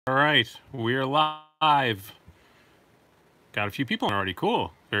All right, we're live. Got a few people on already.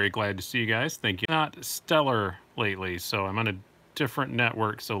 Cool. Very glad to see you guys. Thank you. Not stellar lately, so I'm on a different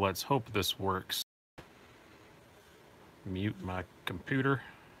network, so let's hope this works. Mute my computer.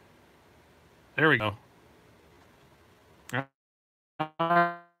 There we go. All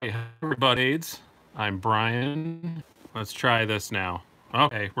right, everybody. I'm Brian. Let's try this now.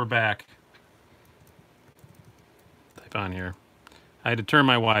 Okay, we're back. Type on here. I had to turn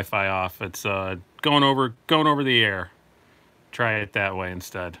my Wi-Fi off. It's going over the air. Try it that way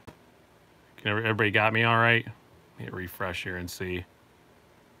instead. Everybody got me all right? Hit refresh here and see.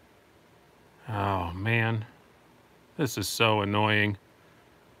 Oh man, this is so annoying.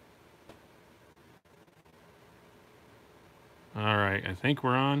 All right, I think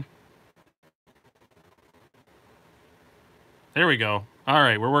we're on. There we go. All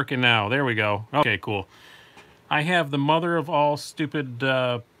right, we're working now. There we go. Okay, cool. I have the mother of all stupid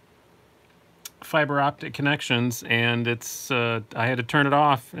fiber optic connections, and it's I had to turn it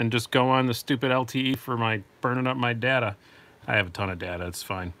off and just go on the stupid LTE for my burning up my data. I have a ton of data. It's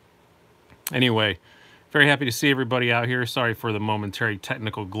fine. Anyway, very happy to see everybody out here. Sorry for the momentary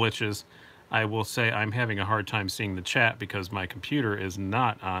technical glitches. I will say I'm having a hard time seeing the chat because my computer is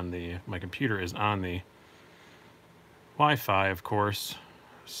not on the, my computer is on the Wi-Fi, of course.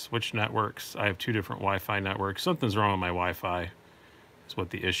 Switch networks. I have two different Wi-Fi networks. Something's wrong with my Wi-Fi is what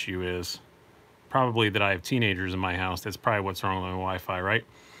the issue is. Probably that I have teenagers in my house. That's probably what's wrong with my Wi-Fi, right?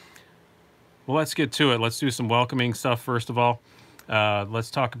 Well, let's get to it. Let's do some welcoming stuff first of all.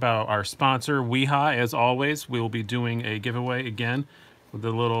 Let's talk about our sponsor, Weeha. As always, we will be doing a giveaway again with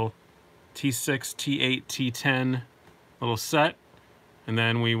the little T6, T8, T10 little set, and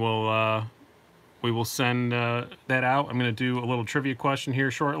then we will send that out. I'm going to do a little trivia question here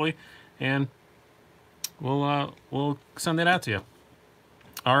shortly, and we'll send that out to you.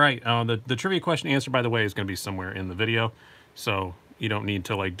 All right, the trivia question answer, by the way, is going to be somewhere in the video, so you don't need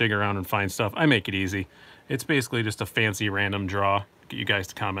to like dig around and find stuff. I make it easy. It's basically just a fancy random draw, get you guys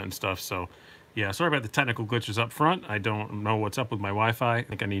to comment and stuff. So yeah, sorry about the technical glitches up front. I don't know what's up with my Wi-Fi. I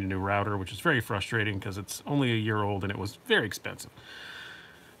think I need a new router, which is very frustrating because it's only a year old and it was very expensive.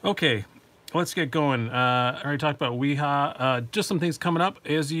 Okay, let's get going. I already talked about Weeha. Just some things coming up.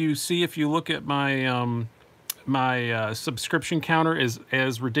 As you see, if you look at my my subscription counter is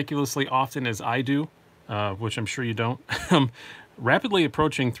as ridiculously often as I do, which I'm sure you don't. Rapidly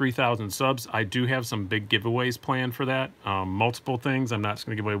approaching 3,000 subs. I do have some big giveaways planned for that. Multiple things. I'm not just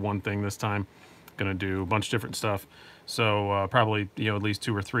going to give away one thing this time. Going to do a bunch of different stuff. So probably, at least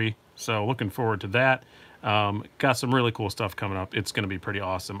 2 or 3. So looking forward to that. Got some really cool stuff coming up. It's going to be pretty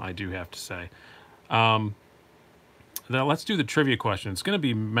awesome, I do have to say. Now let's do the trivia question. It's going to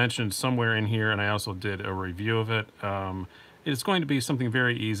be mentioned somewhere in here, and I also did a review of it. It's going to be something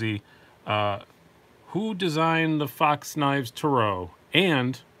very easy. Who designed the Fox Knives Turo?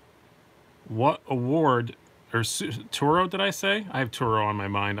 And what award, or Turo did I say? I have Turo on my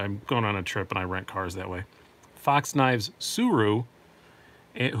mind. I'm going on a trip and I rent cars that way. Fox Knives Suru.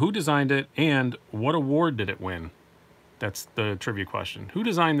 Who designed it and what award did it win? That's the trivia question. Who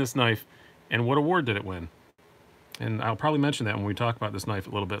designed this knife and what award did it win? And I'll probably mention that when we talk about this knife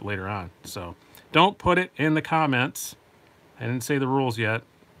a little bit later on. So don't put it in the comments. I didn't say the rules yet.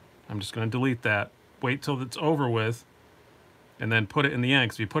 I'm just going to delete that. Wait till it's over with and then put it in the end.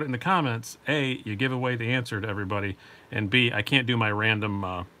 Because if you put it in the comments, A, you give away the answer to everybody, and B, I can't do my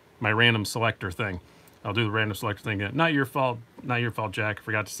random selector thing. I'll do the random selector thing. Not your fault, Jack. I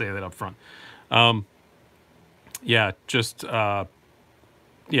forgot to say that up front. Yeah, just yeah,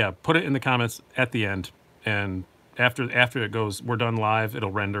 put it in the comments at the end, and after it goes, we're done live,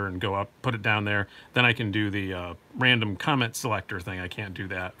 it'll render and go up. Put it down there. Then I can do the random comment selector thing. I can't do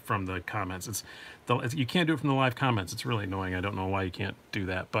that from the comments. You can't do it from the live comments. It's really annoying. I don't know why you can't do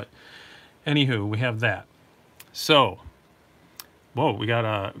that. But anywho, we have that. So, whoa, we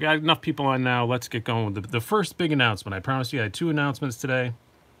got enough people on now. Let's get going with the first big announcement. I promised you I had 2 announcements today.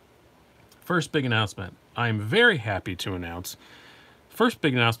 First big announcement. I'm very happy to announce. First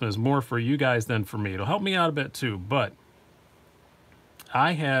big announcement is more for you guys than for me. It'll help me out a bit too, but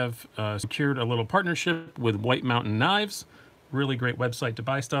I have secured a little partnership with White Mountain Knives. Really great website to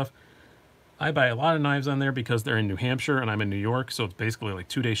buy stuff. I buy a lot of knives on there because they're in New Hampshire and I'm in New York, so it's basically like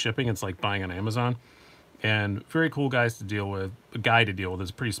 2-day shipping. It's like buying on Amazon. And very cool guys to deal with. A guy to deal with.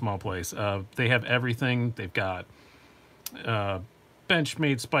 It's a pretty small place. They have everything. They've got Benchmade,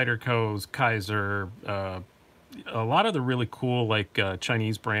 Spyderco's, Kaiser, a lot of the really cool like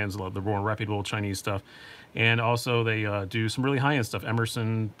Chinese brands, the more reputable Chinese stuff. And also they do some really high-end stuff.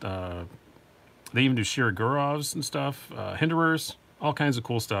 Emerson, they even do Shiragurovs and stuff, Hinderers, all kinds of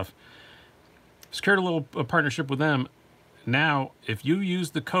cool stuff. Secured a little partnership with them. Now, if you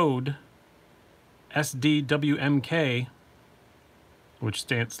use the code SDWMK, which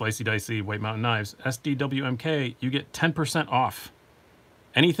stands Slicey Dicey White Mountain Knives, SDWMK, you get 10% off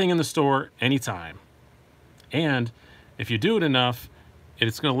anything in the store, anytime. And if you do it enough,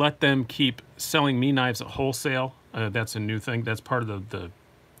 it's going to let them keep selling me knives at wholesale. That's a new thing. That's part of the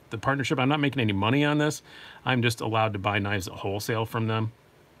partnership. I'm not making any money on this. I'm just allowed to buy knives at wholesale from them.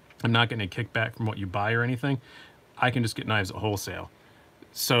 I'm not getting a kickback from what you buy or anything. I can just get knives at wholesale.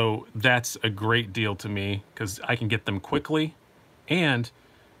 So that's a great deal to me because I can get them quickly, and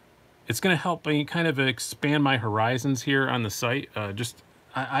it's going to help me kind of expand my horizons here on the site.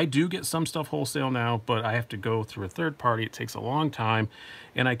 I do get some stuff wholesale now, but I have to go through a third party. It takes a long time,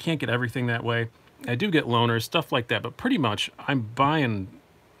 and I can't get everything that way. I do get loaners, stuff like that, but pretty much I'm buying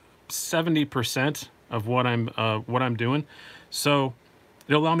 70% of what I'm doing. So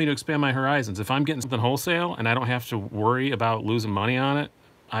it'll allow me to expand my horizons. If I'm getting something wholesale and I don't have to worry about losing money on it,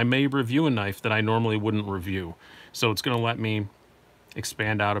 I may review a knife that I normally wouldn't review. So it's going to let me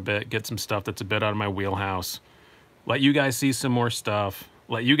expand out a bit, get some stuff that's a bit out of my wheelhouse, let you guys see some more stuff,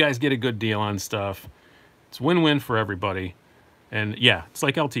 let you guys get a good deal on stuff. It's win-win for everybody. And yeah, it's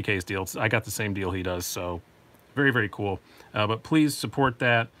like LTK's deal. I got the same deal he does, so very, very cool. But please support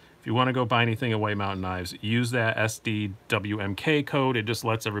that. If you want to go buy anything at White Mountain Knives, use that SDWMK code. It just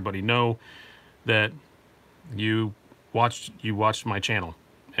lets everybody know that you watched my channel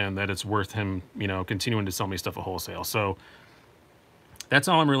and that it's worth him, you know, continuing to sell me stuff at wholesale. So that's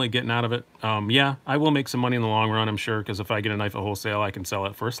all I'm really getting out of it. Yeah, I will make some money in the long run, I'm sure, because if I get a knife at wholesale, I can sell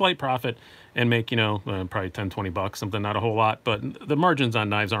it for a slight profit and make, you know, probably 10, 20 bucks, something, not a whole lot. But the margins on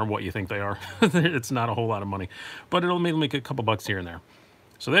knives aren't what you think they are. It's not a whole lot of money, but it'll make a couple bucks here and there.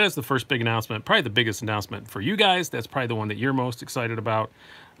 So that is the first big announcement, probably the biggest announcement for you guys. That's probably the one that you're most excited about.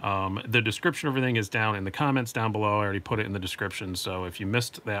 The description of everything is down in the comments down below. I already put it in the description. So if you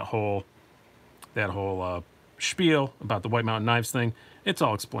missed that whole spiel about the White Mountain Knives thing, it's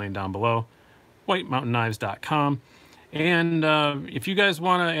all explained down below. WhiteMountainKnives.com. And if you guys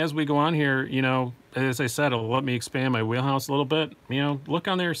want to, as we go on here, you know, as I said, it'll let me expand my wheelhouse a little bit. You know, look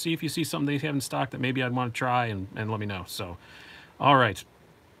on there, see if you see something they have in stock that maybe I'd want to try, and let me know. So, all right.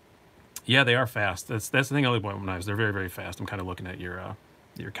 Yeah, they are fast. That's the thing I like about knives. They're very, very fast. I'm kind of looking at your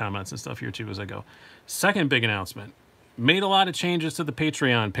comments and stuff here too as I go. Second big announcement. Made a lot of changes to the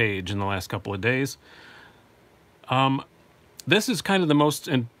Patreon page in the last couple of days. This is kind of the most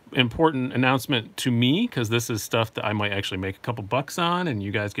important announcement to me because this is stuff that I might actually make a couple bucks on, and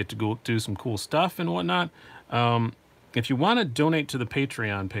you guys get to go do some cool stuff and whatnot. If you want to donate to the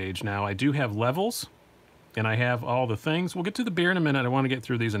Patreon page now, I do have levels. And I have all the things. We'll get to the beer in a minute. I want to get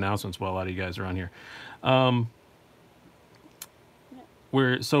through these announcements while a lot of you guys are on here.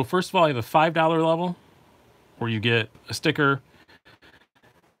 So first of all, I have a $5 level where you get a sticker.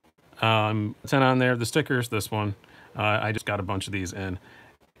 10 on there. The stickers, this one. I just got a bunch of these in.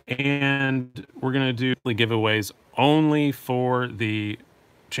 And we're going to do giveaways only for the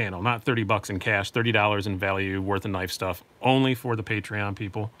channel. Not 30 bucks in cash, $30 in value worth of knife stuff. Only for the Patreon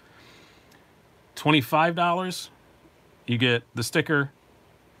people. $25, you get the sticker,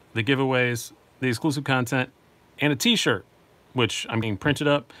 the giveaways, the exclusive content, and a t-shirt, which I'm getting printed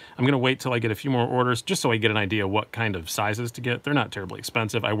up. I'm going to wait till I get a few more orders just so I get an idea what kind of sizes to get. They're not terribly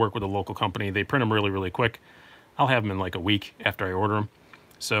expensive. I work with a local company. They print them really, really quick. I'll have them in like a week after I order them.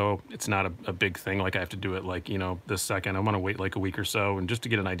 So it's not a big thing. Like I have to do it like, you know, this second. I want to wait like a week or so and just to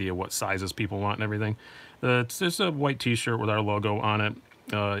get an idea what sizes people want and everything. It's just a white t-shirt with our logo on it.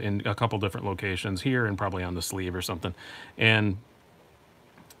 In a couple different locations here and probably on the sleeve or something, and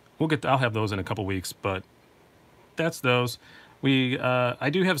I'll have those in a couple weeks, but that's those. I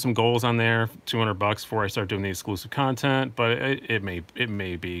do have some goals on there, 200 bucks before I start doing the exclusive content, but it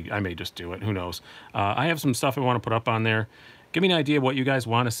may be, I may just do it, who knows. I have some stuff I want to put up on there. Give me an idea what you guys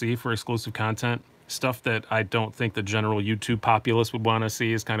want to see for exclusive content. Stuff that I don't think the general YouTube populace would want to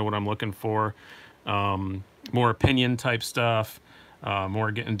see is kind of what I'm looking for. More opinion type stuff. More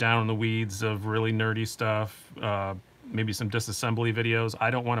getting down in the weeds of really nerdy stuff, maybe some disassembly videos.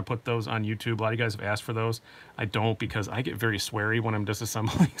 I don't want to put those on YouTube. A lot of you guys have asked for those. I don't because I get very sweary when I'm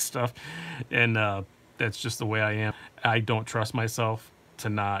disassembling stuff, and that's just the way I am. I don't trust myself to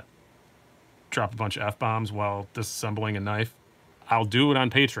not drop a bunch of F-bombs while disassembling a knife. I'll do it on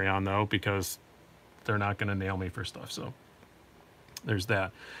Patreon, though, because they're not going to nail me for stuff, so there's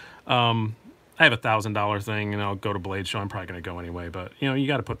that. I have a $1,000 thing, and I'll go to Blade Show. I'm probably going to go anyway, but, you know, you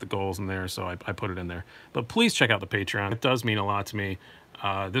got to put the goals in there, so I put it in there. But please check out the Patreon. It does mean a lot to me.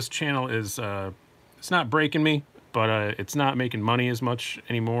 This channel is, it's not breaking me. but it's not making money as much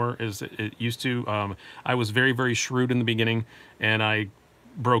anymore as it used to. I was very, very shrewd in the beginning, and I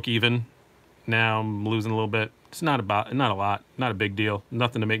broke even. Now I'm losing a little bit. It's not a lot, not a big deal,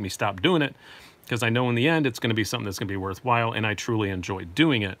 nothing to make me stop doing it, because I know in the end it's going to be something that's going to be worthwhile, and I truly enjoy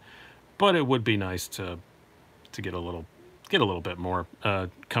doing it. But it would be nice to get a little bit more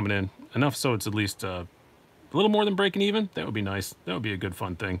coming in, enough so it's at least a little more than breaking even. That would be nice. That would be a good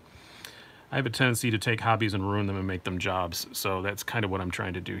fun thing. I have a tendency to take hobbies and ruin them and make them jobs, so that's kind of what I'm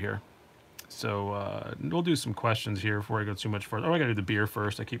trying to do here. So we'll do some questions here before I go too much further. Oh, I gotta do the beer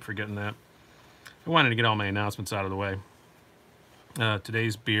first. I keep forgetting that. I wanted to get all my announcements out of the way.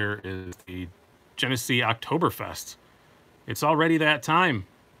 Today's beer is the Genesee Oktoberfest. It's already that time.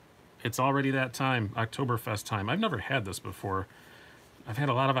 It's already that time, Oktoberfest time. I've never had this before. I've had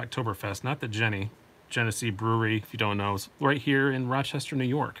a lot of Oktoberfest, not the Genesee Brewery, if you don't know, is right here in Rochester, New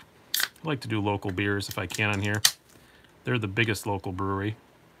York. I like to do local beers if I can on here. They're the biggest local brewery.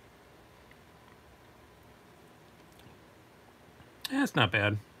 Yeah, it's not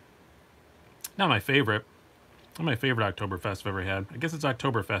bad. Not my favorite. Not my favorite Oktoberfest I've ever had. I guess it's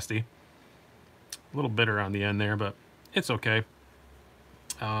Oktoberfesty. A little bitter on the end there, but it's okay.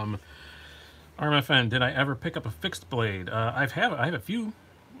 RMFN, did I ever pick up a fixed blade? I have a few.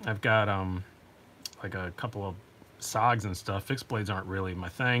 I've got like a couple of SOGs and stuff. Fixed blades aren't really my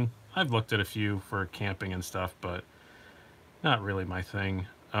thing. I've looked at a few for camping and stuff, but not really my thing.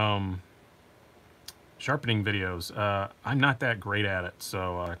 Sharpening videos. I'm not that great at it,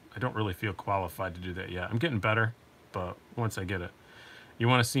 so I don't really feel qualified to do that yet. I'm getting better, but once I get it. You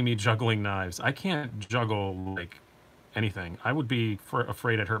want to see me juggling knives? I can't juggle like anything. I would be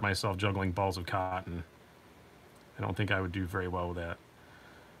afraid I'd hurt myself juggling balls of cotton. I don't think I would do very well with that.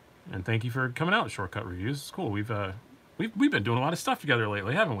 And thank you for coming out with Shortcut Reviews. It's cool. We've been doing a lot of stuff together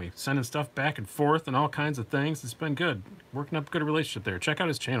lately, haven't we? Sending stuff back and forth and all kinds of things. It's been good. Working up a good relationship there. Check out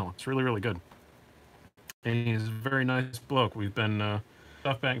his channel. It's really, really good. And he's a very nice bloke. We've been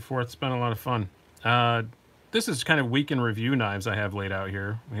stuff back and forth. It's been a lot of fun. This is kind of week in review knives I have laid out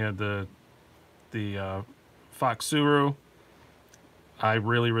here. We had the Fox Suru. I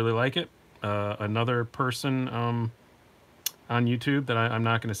really, really like it. Another person on YouTube that I'm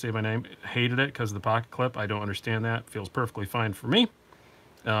not going to say my name hated it because of the pocket clip. I don't understand that. Feels perfectly fine for me.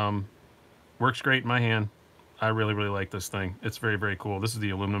 Works great in my hand. I really, really like this thing. It's very, very cool. This is the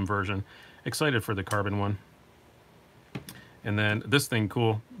aluminum version. Excited for the carbon one. And then this thing,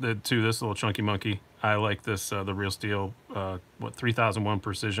 cool. This little chunky monkey. I like this, the Real Steel, 3001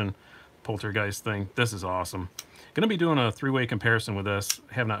 Precision Poltergeist thing. This is awesome. Gonna be doing a three-way comparison with this.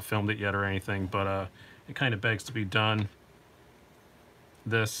 Have not filmed it yet or anything, but it kind of begs to be done.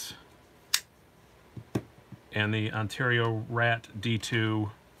 This and the Ontario Rat D2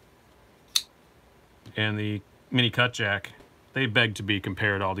 and the Mini Cut Jack, they beg to be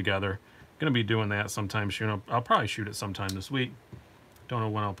compared all together. Gonna be doing that sometime soon. I'll probably shoot it sometime this week. Don't know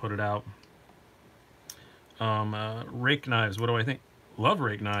when I'll put it out. Rake knives, what do I think? Love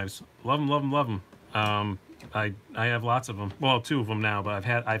rake knives. Love them, love them, love them. I have lots of them. Well, two of them now, but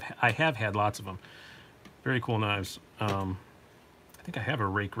I have had lots of them. Very cool knives. I think I have a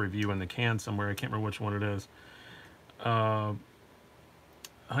rake review in the can somewhere. I can't remember which one it is.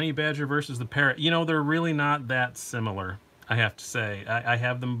 Honey Badger versus the Parrot. You know, they're really not that similar, I have to say. I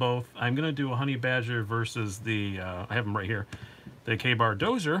have them both. I'm going to do a Honey Badger versus the, I have them right here, the K-Bar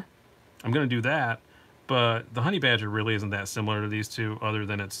Dozer. I'm going to do that. But the Honey Badger really isn't that similar to these two, other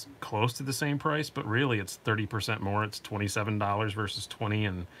than it's close to the same price, but really it's 30% more. It's $27 versus $20,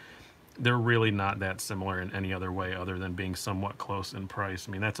 and they're really not that similar in any other way other than being somewhat close in price.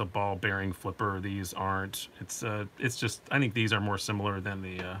 I mean, that's a ball bearing flipper. These aren't. It's just, I think these are more similar than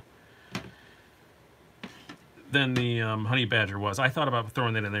the Honey Badger was. I thought about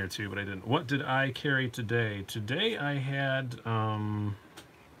throwing that in there too, but I didn't. What did I carry today? Today I had, well,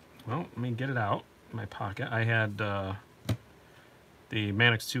 let me get it out. My pocket. I had the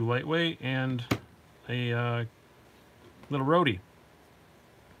Mannix 2 lightweight and a little roadie.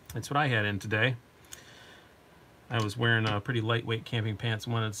 That's what I had in today. I was wearing pretty lightweight camping pants,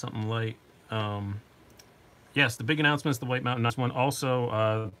 wanted something light. Yes, the big announcement is the White Mountain Nuts one.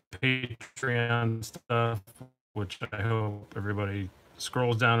 Also, Patreon stuff, which I hope everybody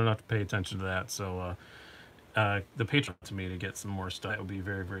scrolls down enough to pay attention to that. So the Patreon to me to get some more stuff would be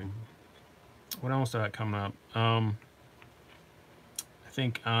very, very... What else I got coming up? I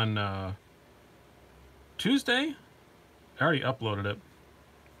think on Tuesday, I already uploaded it.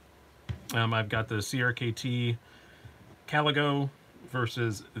 I've got the CRKT Caligo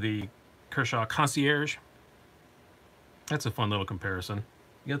versus the Kershaw Concierge. That's a fun little comparison.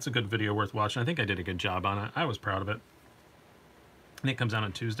 Yeah, it's a good video worth watching. I think I did a good job on it. I was proud of it. And it comes out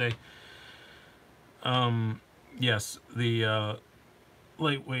on Tuesday. Yes, the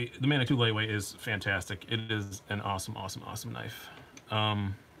lightweight, the Manitou lightweight is fantastic. It is an awesome, awesome, awesome knife.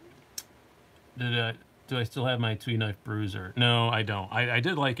 Do I still have my Twee knife bruiser? No, I don't. I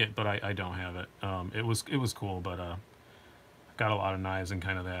did like it, but I don't have it. It was cool, but got a lot of knives in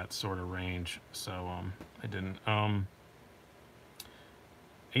kind of that sort of range, so I didn't.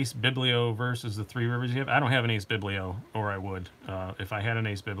 Ace Biblio versus the Three Rivers you have. I don't have an Ace Biblio, or I would. If I had an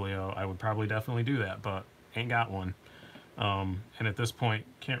Ace Biblio, I would probably definitely do that, but ain't got one. And at this point,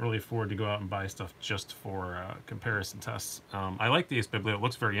 can't really afford to go out and buy stuff just for comparison tests. I like the Ace Biblio. It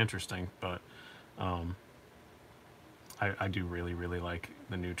looks very interesting, but I do really, really like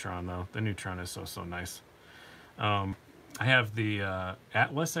the Neutron, though. The Neutron is so nice. I have the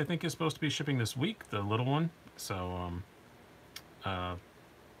Atlas, I think, is supposed to be shipping this week, the little one. So,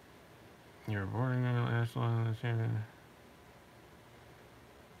 you're boarding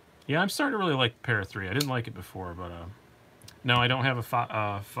yeah, I'm starting to really like Para 3. I didn't like it before, but no, I don't have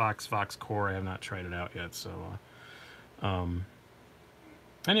a Fox Core. I have not tried it out yet, so and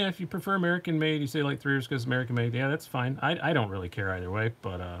yeah, if you prefer American made, you say like 3 years because American made, yeah, that's fine. I don't really care either way,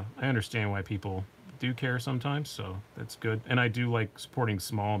 but I understand why people do care sometimes, so that's good. And I do like supporting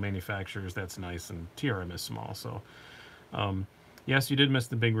small manufacturers. That's nice, and TRM is small, so yes, you did miss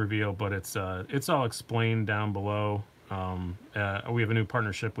the big reveal, but it's all explained down below. We have a new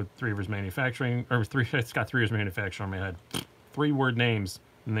partnership with Three Rivers Manufacturing, or it's got Three Rivers Manufacturing on my head. 3-word names,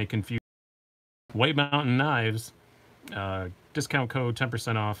 and they confuse. White Mountain Knives, discount code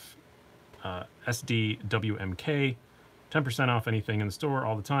 10% off, SDWMK, 10% off anything in the store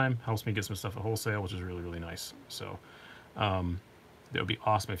all the time. Helps me get some stuff at wholesale, which is really, really nice. So that would be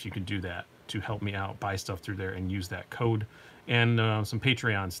awesome if you could do that to help me out, buy stuff through there and use that code. And some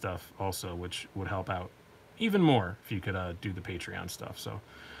Patreon stuff also, which would help out even more if you could do the Patreon stuff. So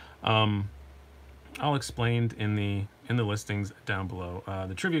I'll explain in the listings down below.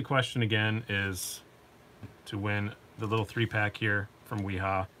 The trivia question again is to win the little 3-pack here from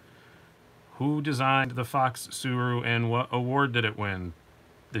Weehaw. Who designed the Fox Suru and what award did it win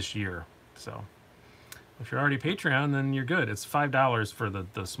this year? So if you're already Patreon, then you're good. It's $5 for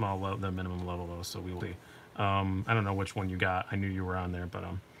the small level, the minimum level though. So we will see. I don't know which one you got. I knew you were on there, but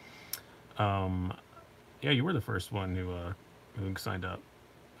yeah, you were the first one who signed up.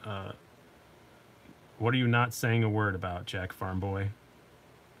 What are you not saying a word about, Jack Farm Boy?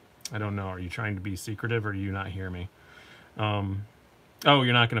 I don't know. Are you trying to be secretive, or do you not hear me? Oh,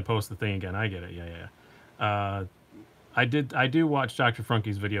 you're not going to post the thing again. I get it. Yeah. I do watch Dr.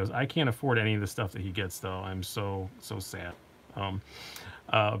 Frunky's videos. I can't afford any of the stuff that he gets, though. I'm so sad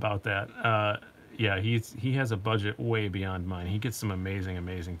about that. Yeah, he has a budget way beyond mine. He gets some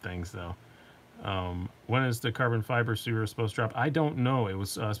amazing things, though. When is the carbon fiber sewer supposed to drop? I don't know. It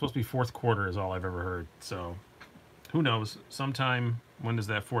was supposed to be fourth quarter is all I've ever heard. So who knows? Sometime, when does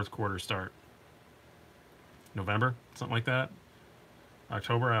that fourth quarter start? November? Something like that?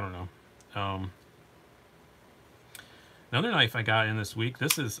 October? I don't know. Another knife I got in this week.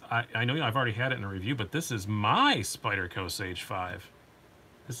 This is, I know I've already had it in a review, but this is my Spyderco Sage 5.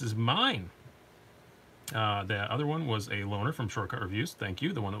 This is mine. The other one was a loaner from Shortcut Reviews. Thank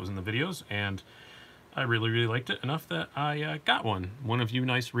you, the one that was in the videos, and I really liked it enough that I got one. One of you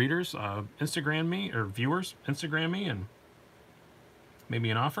nice readers Instagram me, or viewers Instagram me, and made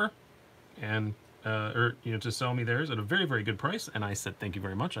me an offer, and or to sell me theirs at a very good price. And I said thank you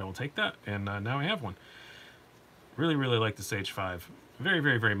very much. I will take that, and now I have one. Really like the Sage 5.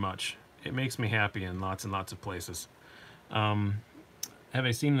 Very much. It makes me happy in lots and lots of places. Have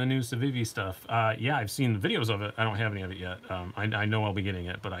I seen the new Civivi stuff? Yeah, I've seen the videos of it. I don't have any of it yet. I know I'll be getting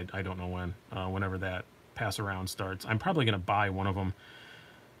it, but I don't know when. Whenever that pass around starts. I'm probably going to buy one of them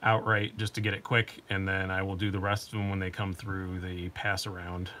outright just to get it quick, and then I will do the rest of them when they come through the pass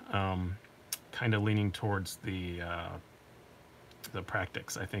around. Kind of leaning towards the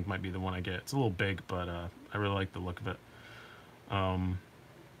Practics, I think, might be the one I get. It's a little big, but I really like the look of it.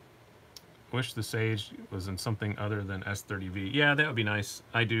 Wish the Sage was in something other than S30V. Yeah, that would be nice.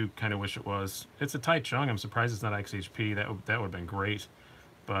 I do kind of wish it was. It's a tight chung. I'm surprised it's not XHP. That would have been great.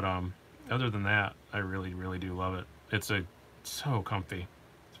 But other than that, I really do love it. It's so comfy.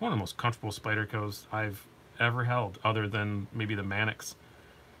 It's one of the most comfortable Spydercos I've ever held, other than maybe the Mannix.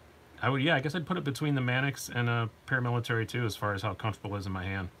 I guess I'd put it between the Mannix and a Paramilitary too, as far as how comfortable it is in my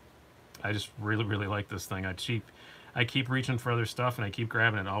hand. I just really like this thing. I keep reaching for other stuff, and I keep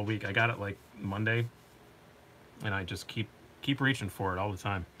grabbing it all week. I got it like Monday, and I just keep reaching for it all the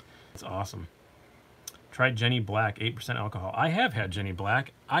time. It's awesome. Tried Jenny Black, 8% alcohol. I have had Jenny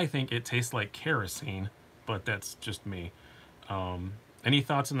Black. I think it tastes like kerosene, but that's just me. Any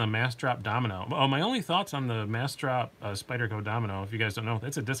thoughts on the Mass Drop Domino? Oh, my only thoughts on the Mass Drop Spyderco Domino, if you guys don't know,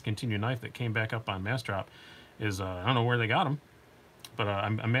 that's a discontinued knife that came back up on Mass Drop, is, I don't know where they got them, but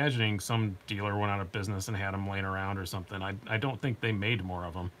I'm imagining some dealer went out of business and had them laying around or something. I don't think they made more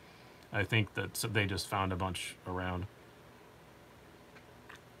of them. I think that they just found a bunch around.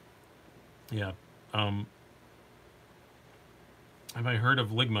 Yeah. Have I heard of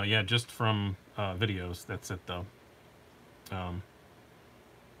Ligma? Yeah, just from videos. That's it, though.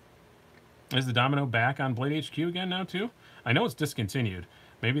 Is the Domino back on Blade HQ again now, too? I know it's discontinued.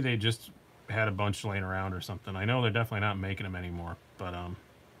 Maybe they just had a bunch laying around or something. I know they're definitely not making them anymore, but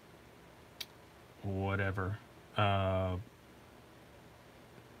whatever. Yeah,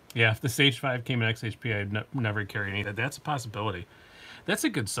 if the Stage 5 came in XHP, I'd never carry any. That's a possibility. That's a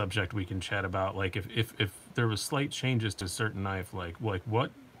good subject we can chat about. Like, if there was slight changes to a certain knife, like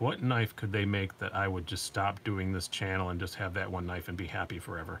what knife could they make that I would just stop doing this channel and just have that one knife and be happy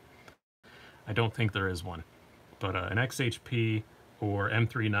forever? I don't think there is one. But an XHP or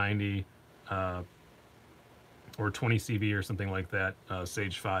M390 or 20CV or something like that,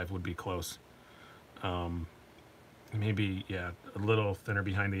 Sage 5 would be close. Maybe, yeah, a little thinner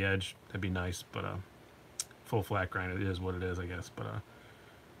behind the edge. That'd be nice, but full flat grind, it is what it is, I guess. But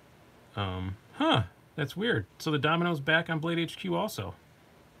huh, that's weird. So the Domino's back on Blade HQ also.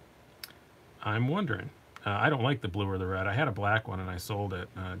 I'm wondering. I don't like the blue or the red. I had a black one and I sold it.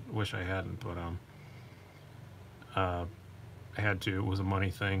 I wish I hadn't, but I had to. It was a money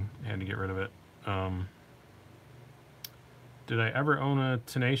thing. I had to get rid of it. Did I ever own a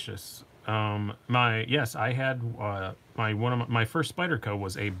Tenacious? Yes, I had my first Spyderco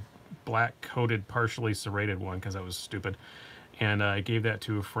was a black coated, partially serrated one because I was stupid, and I gave that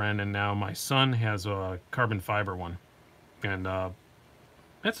to a friend, and now my son has a carbon fiber one, and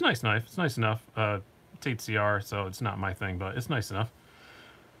it's a nice knife. It's nice enough. It's 8CR, so it's not my thing, but it's nice enough.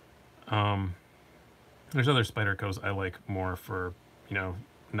 There's other Spydercos I like more for, you know,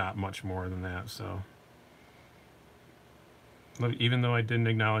 not much more than that, so. Even though I didn't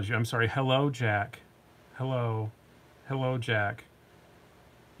acknowledge you, I'm sorry. Hello, Jack. Hello. Hello, Jack.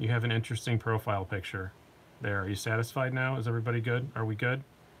 You have an interesting profile picture. There. Are you satisfied now? Is everybody good? Are we good?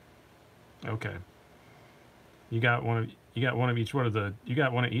 Okay. You got one of each. You got one of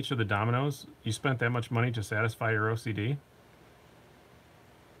each of the Dominoes? You spent that much money to satisfy your OCD?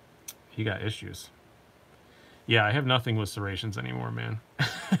 You got issues. Yeah, I have nothing with serrations anymore, man.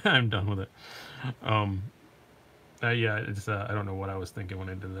 I'm done with it. Yeah, it's I don't know what I was thinking when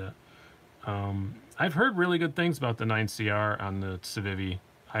I did that. I've heard really good things about the 9CR on the Civivi.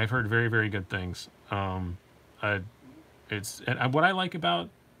 I've heard very, very good things. And what I like about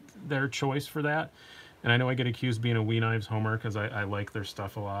their choice for that, and I know I get accused of being a Wee Knives homer because I like their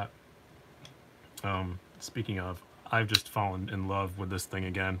stuff a lot. Speaking of, I've just fallen in love with this thing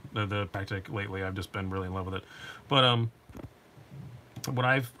again. The Tactic lately, I've just been really in love with it. But what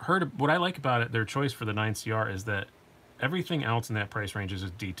I've heard, what I like about it, their choice for the 9CR is that everything else in that price range is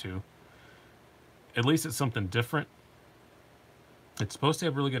just D2. At least it's something different. It's supposed to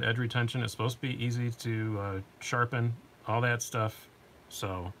have really good edge retention. It's supposed to be easy to sharpen, all that stuff.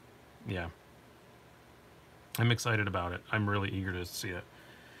 So, yeah. I'm excited about it. I'm really eager to see it.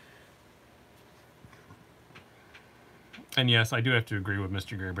 And yes, I do have to agree with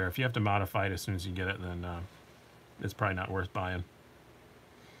Mr. Gray Bear. If you have to modify it as soon as you get it, then it's probably not worth buying.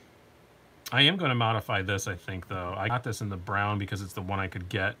 I am going to modify this, I think, though. I got this in the brown because it's the one I could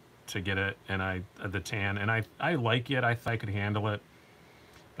get to get it, and the tan, and I like it. I thought I could handle it.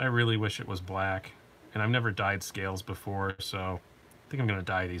 I really wish it was black, and I've never dyed scales before, so I think I'm going to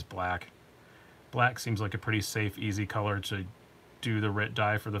dye these black. Black seems like a pretty safe, easy color to do the RIT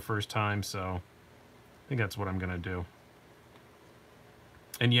dye for the first time, so I think that's what I'm going to do.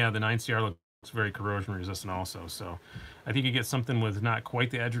 And yeah, the 9CR looks very corrosion resistant also, so I think you get something with not quite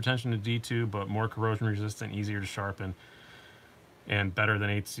the edge retention of D2, but more corrosion resistant, easier to sharpen, and better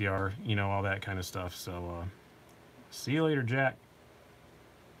than 8CR, you know, all that kind of stuff. So see you later, Jack.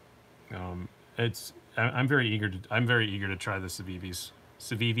 I'm very eager to try the Civivi.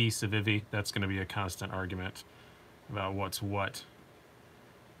 That's going to be a constant argument about what's what.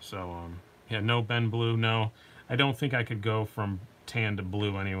 So yeah, no Ben Blue. No, I don't think I could go from tan to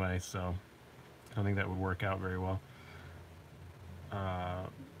blue anyway, so I don't think that would work out very well.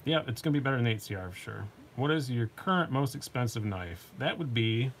 Yeah, it's going to be better than 8CR for sure. What is your current most expensive knife? That would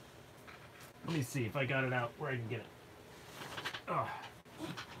be... Let me see if I got it out where I can get it. Oh.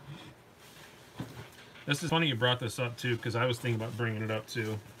 This is funny you brought this up, too, because I was thinking about bringing it up,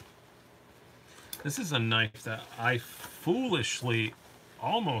 too. This is a knife that I foolishly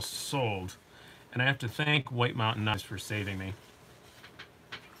almost sold, and I have to thank White Mountain Knives for saving me.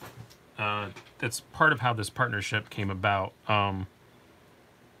 That's part of how this partnership came about. My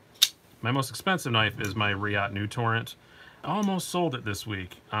most expensive knife is my Riot New Torrent. I almost sold it this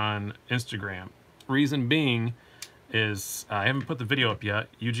week on Instagram. Reason being is I haven't put the video up yet.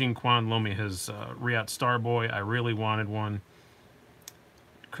 Eugene Kwan loaned me his Riot Starboy. I really wanted one.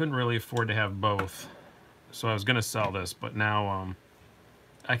 Couldn't really afford to have both, so I was gonna sell this, but now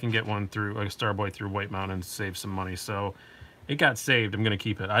I can get one through a Starboy through White Mountain and save some money. So it got saved. I'm gonna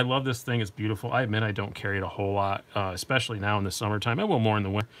keep it. I love this thing. It's beautiful. I admit I don't carry it a whole lot, especially now in the summertime. I will more in the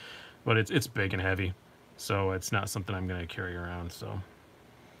winter, but it's big and heavy, so it's not something I'm gonna carry around. So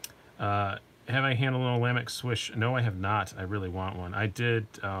have I handled an Olamic Swish? No, I have not. I really want one. I did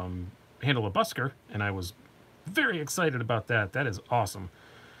handle a busker, and I was very excited about that. That is awesome.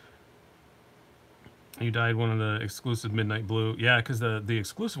 You dyed one of the exclusive Midnight Blue. Yeah, because the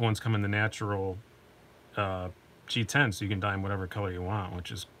exclusive ones come in the natural G10, so you can dye them whatever color you want,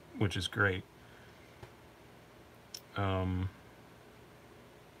 which is great. What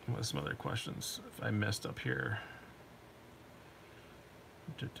some other questions if I messed up here?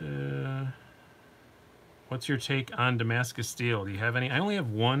 What's your take on Damascus steel? Do you have any? I only have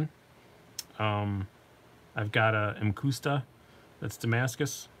one. I've got a Mkusta that's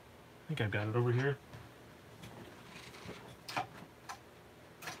Damascus. I think I've got it over here.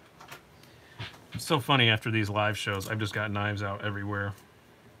 It's so funny, after these live shows, I've just got knives out everywhere.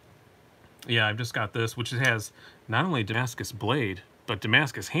 Yeah, I've just got this, which has not only Damascus blade, but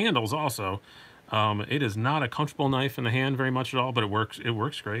Damascus handles also. It is not a comfortable knife in the hand very much at all, but it works. It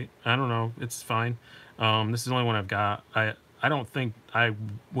works great. I don't know. It's fine. This is the only one I've got. I don't think I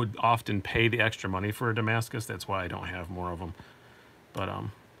would often pay the extra money for a Damascus. That's why I don't have more of them. But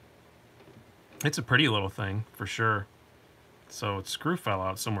it's a pretty little thing for sure. So its screw fell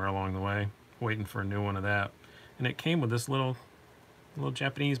out somewhere along the way. Waiting for a new one of that, and it came with this little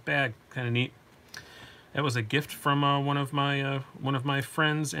Japanese bag. Kind of neat. That was a gift from one of my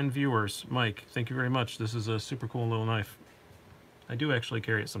friends and viewers, Mike. Thank you very much. This is a super cool little knife. I do actually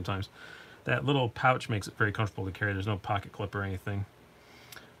carry it sometimes. That little pouch makes it very comfortable to carry. There's no pocket clip or anything.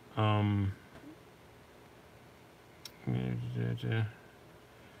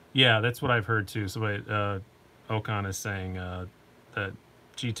 Yeah, that's what I've heard too. So wait, Okan is saying that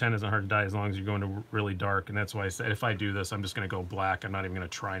G10 isn't hard to dye as long as you're going to really dark, and that's why I said if I do this, I'm just going to go black. I'm not even going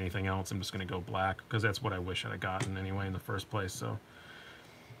to try anything else. I'm just going to go black, because that's what I wish I'd have gotten anyway in the first place. So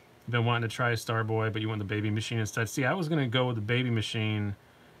I've been wanting to try a Starboy, but you want the baby machine instead. See, I was going to go with the baby machine,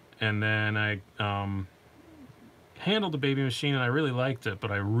 and then I handled the baby machine, and I really liked it,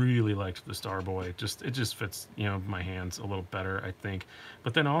 but I really liked the Starboy. It just fits, you know, my hands a little better, I think.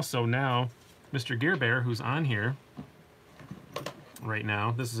 But then also now, Mr. Gear Bear, who's on here right now,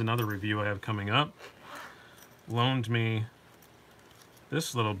 this is another review I have coming up, loaned me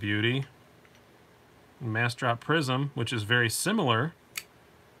this little beauty, Mass Drop Prism, which is very similar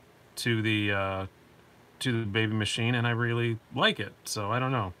to the baby machine, and I really like it. So I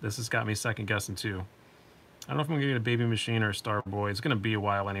don't know. This has got me second guessing too. I don't know if I'm gonna get a baby machine or a Starboy. It's gonna be a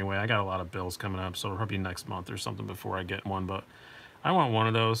while anyway. I got a lot of bills coming up, so it'll probably be next month or something before I get one. But I want one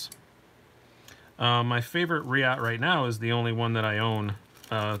of those. My favorite Riot right now is the only one that I own,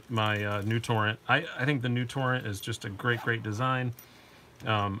 my New Torrent. I think the New Torrent is just a great design.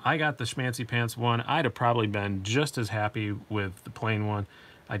 I got the Schmancy Pants one. I'd have probably been just as happy with the plain one.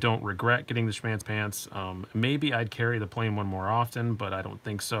 I don't regret getting the Schmancy Pants. Maybe I'd carry the plain one more often, but I don't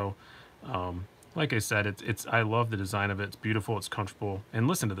think so. Like I said, I love the design of it. It's beautiful, it's comfortable, and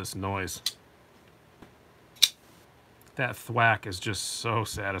listen to this noise. That thwack is just so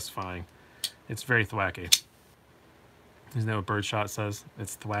satisfying. It's very thwacky. Isn't that what Birdshot says?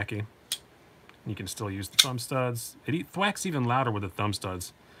 It's thwacky. You can still use the thumb studs. Thwack's even louder with the thumb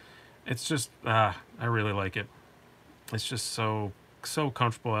studs. It's just, I really like it. It's just so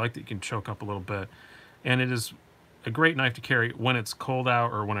comfortable. I like that you can choke up a little bit. And it is a great knife to carry when it's cold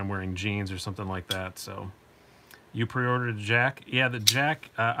out or when I'm wearing jeans or something like that. So you pre-ordered a jack? Yeah, the jack,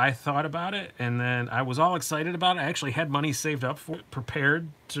 I thought about it, and then I was all excited about it. I actually had money saved up for it, prepared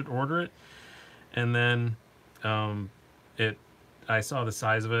to order it. And then I saw the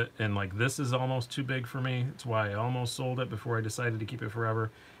size of it, and like, this is almost too big for me. That's why I almost sold it before I decided to keep it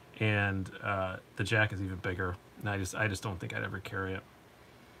forever. And the jack is even bigger, and I just don't think I'd ever carry it.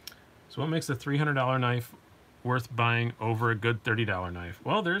 So what makes a $300 knife worth buying over a good $30 knife?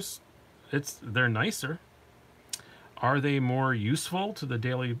 Well, they're nicer. Are they more useful to a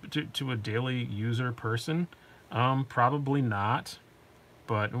daily user person? Probably not.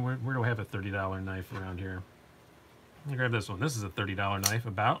 but where do I have a $30 knife around here? Let me grab this one. This is a $30 knife,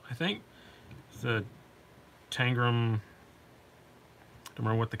 about, I think. It's a Tangram, don't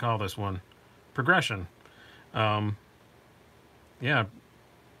remember what they call this one. Progression. Yeah.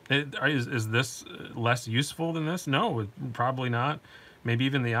 Is this less useful than this? No, probably not. Maybe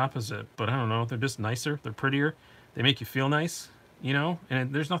even the opposite. But I don't know. They're just nicer. They're prettier. They make you feel nice, you know?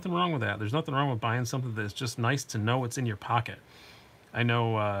 And there's nothing wrong with that. There's nothing wrong with buying something that's just nice to know what's in your pocket. I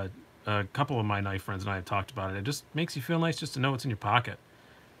know a couple of my knife friends and I have talked about it. It just makes you feel nice just to know what's in your pocket.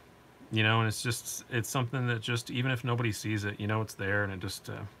 You know, and it's something that just, even if nobody sees it, you know it's there, and it just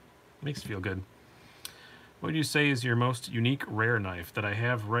makes you feel good. What would you say is your most unique rare knife that I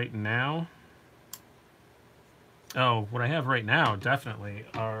have right now? Oh, what I have right now definitely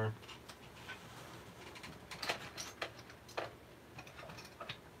are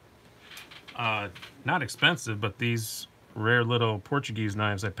not expensive, but these rare little Portuguese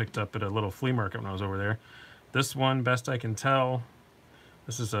knives I picked up at a little flea market when I was over there. This one, best I can tell,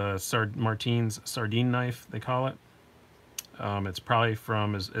 this is a Martin's sardine knife, they call it. It's probably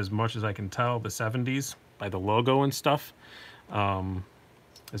from, as much as I can tell, the 70s by the logo and stuff. It's a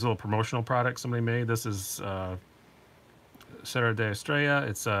little promotional product somebody made. This is Serra da Estrella.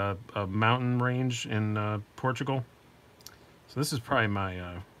 It's a mountain range in Portugal. So this is probably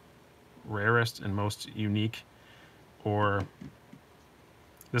my rarest and most unique. Or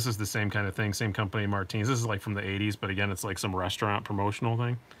this is the same kind of thing, same company, Martin's. This is like from the 80s, but again, it's like some restaurant promotional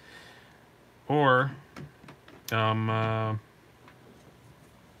thing. Or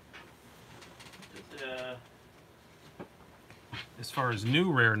as far as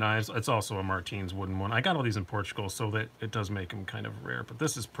new rare knives, it's also a Martin's wooden one. I got all these in Portugal, so that it does make them kind of rare, but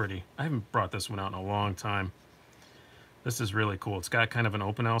this is pretty. I haven't brought this one out in a long time. This is really cool. It's got kind of an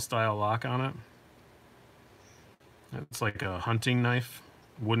open L style lock on it. It's like a hunting knife.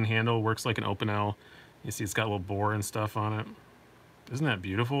 Wooden handle, works like an open L. You see it's got a little bore and stuff on it. Isn't that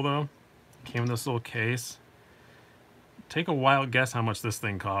beautiful though? Came in this little case. Take a wild guess how much this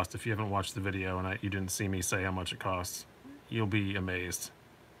thing cost if you haven't watched the video and you didn't see me say how much it costs. You'll be amazed.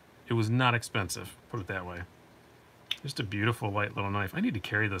 It was not expensive, put it that way. Just a beautiful light little knife. I need to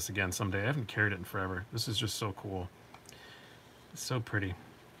carry this again someday. I haven't carried it in forever. This is just so cool. It's so pretty.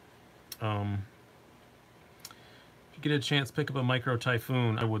 If you get a chance, pick up a Micro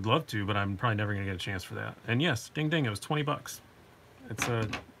Typhoon. I would love to, but I'm probably never going to get a chance for that. And yes, ding ding, it was 20 bucks. It's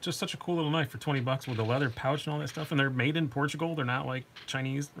just such a cool little knife for 20 bucks with a leather pouch and all that stuff. And they're made in Portugal. They're not like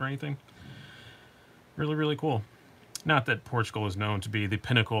Chinese or anything. Really, really cool. Not that Portugal is known to be the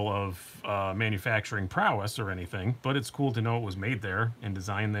pinnacle of manufacturing prowess or anything, but it's cool to know it was made there and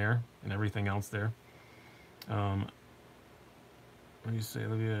designed there and everything else there. What do you say,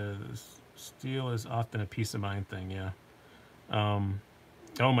 Olivia? Steel is often a peace of mind thing, yeah.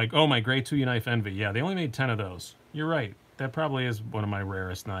 Oh my Grey 2U knife envy. Yeah, they only made 10 of those. You're right. That probably is one of my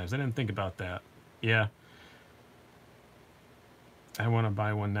rarest knives. I didn't think about that. Yeah. I want to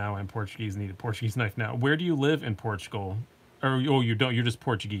buy one now. I'm Portuguese. Need a Portuguese knife now. Where do you live in Portugal? Or oh, you don't. You're just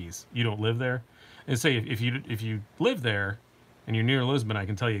Portuguese. You don't live there. And say if you live there and you're near Lisbon, I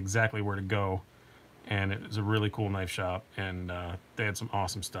can tell you exactly where to go. And it was a really cool knife shop, and they had some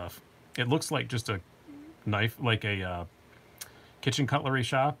awesome stuff. It looks like just a knife, like a kitchen cutlery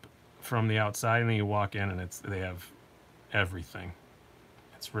shop from the outside, and then you walk in, and they have everything.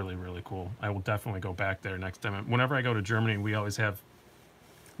 It's really, really cool. I will definitely go back there next time. Whenever I go to Germany, we always have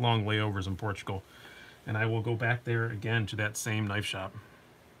long layovers in Portugal, and I will go back there again to that same knife shop.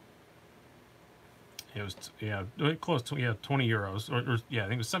 It was, yeah, close to, yeah, 20 euros. Or yeah, I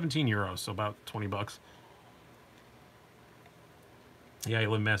think it was 17 euros, so about 20 bucks. Yeah, you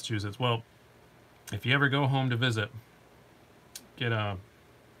live in Massachusetts. Well, if you ever go home to visit,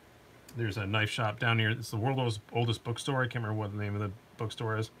 there's a knife shop down here. It's the world's oldest bookstore. I can't remember what the name of the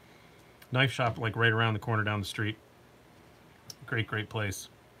bookstore is. Knife shop, like right around the corner down the street. Great, great place.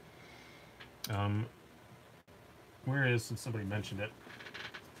 Where is, since somebody mentioned it?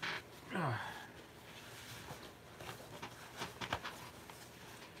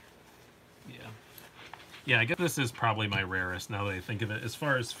 Yeah, I guess this is probably my rarest now that I think of it. As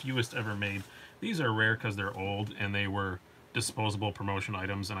far as fewest ever made, these are rare because they're old and they were disposable promotion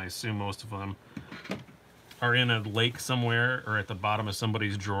items, and I assume most of them are in a lake somewhere or at the bottom of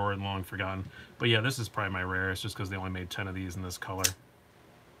somebody's drawer and long forgotten. But yeah, this is probably my rarest just because they only made 10 of these in this color.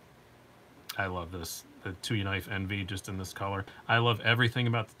 I love this. The 2U knife Envy just in this color. I love everything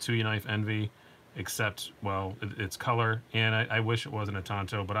about the 2U knife Envy except, well, its color, and I wish it wasn't a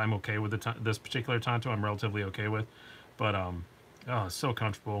Tonto, but I'm okay with this particular Tonto. I'm relatively okay with. But, oh, it's so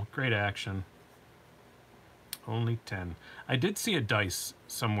comfortable. Great action. Only 10. I did see a dice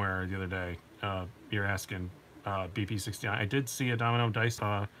somewhere the other day. You're asking BP69. I did see a domino dice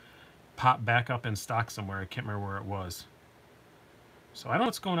pop back up in stock somewhere. I can't remember where it was. So I don't know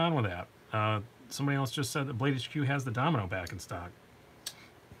what's going on with that. Somebody else just said that Blade HQ has the domino back in stock.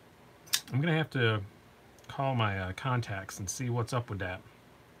 I'm going to have to call my contacts and see what's up with that.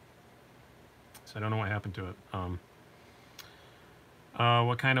 So I don't know what happened to it.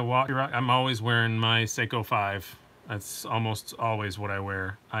 What kind of watch? I'm always wearing my Seiko 5. That's almost always what I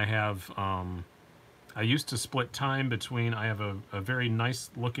wear. I have, I used to split time between, I have a very nice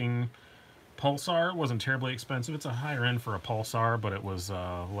looking Pulsar. It wasn't terribly expensive. It's a higher end for a Pulsar, but it was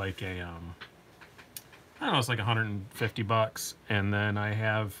like a, I don't know, it's like 150 bucks. And then I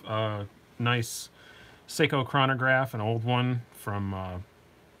have a nice Seiko chronograph, an old one from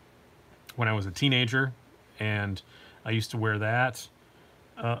when I was a teenager. And I used to wear that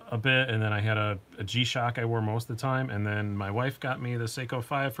a bit. And then I had a G-Shock I wore most of the time. And then my wife got me the Seiko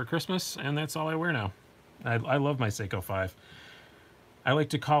 5 for Christmas, and that's all I wear now. I love my Seiko 5. I like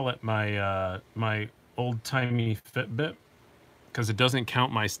to call it my my old-timey Fitbit because it doesn't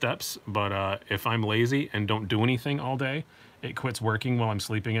count my steps, but if I'm lazy and don't do anything all day, it quits working while I'm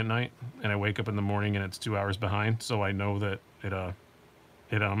sleeping at night, and I wake up in the morning and it's 2 hours behind, so I know that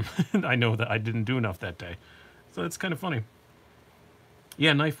I know that I didn't do enough that day. So it's kind of funny.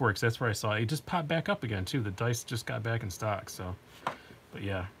 Yeah, KnifeWorks, that's where I saw it. It just popped back up again, too. The dice just got back in stock, so. But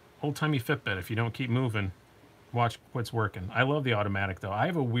yeah, old-timey Fitbit. If you don't keep moving, watch what's working. I love the automatic, though. I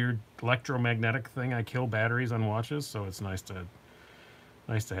have a weird electromagnetic thing. I kill batteries on watches, so it's nice to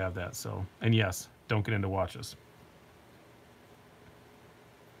have that. So, and yes, don't get into watches.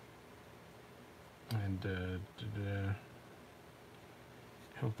 And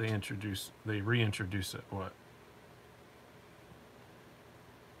hope they reintroduce it. What?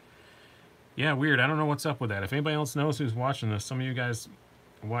 Yeah, weird. I don't know what's up with that. If anybody else knows who's watching this, some of you guys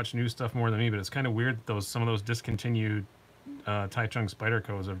watch new stuff more than me, but it's kind of weird that some of those discontinued Taichung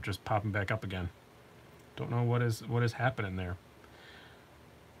Spydercos are just popping back up again. Don't know what is happening there.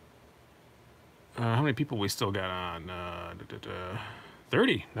 How many people we still got on?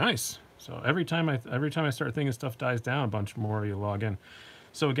 30. Nice. So every time I start thinking stuff dies down, a bunch more of you log in.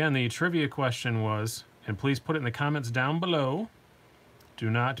 So again, the trivia question was, and please put it in the comments down below. Do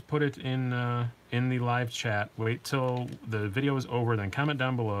not put it in the live chat. Wait till the video is over, then comment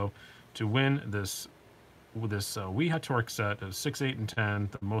down below to win this Wiha Torque set of 6, 8, and 10,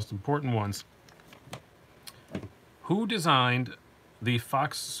 the most important ones. Who designed the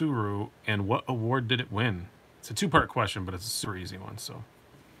Fox Suru, and what award did it win? It's a two-part question, but it's a super easy one. So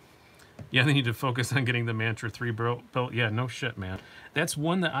yeah, they need to focus on getting the Mantra 3 built. Yeah, no shit, man. That's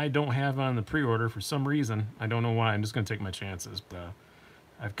one that I don't have on the pre-order for some reason. I don't know why. I'm just gonna take my chances, but.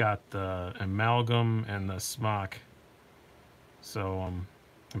 I've got the Amalgam and the Smock, so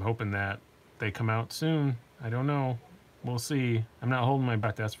I'm hoping that they come out soon. I don't know. We'll see. I'm not holding my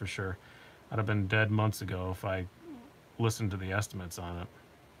breath, that's for sure. I'd have been dead months ago if I listened to the estimates on it.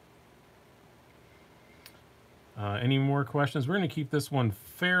 Any more questions? We're going to keep this one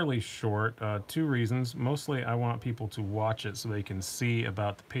fairly short. 2 reasons. Mostly I want people to watch it so they can see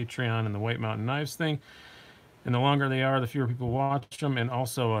about the Patreon and the White Mountain Knives thing. And the longer they are, the fewer people watch them. And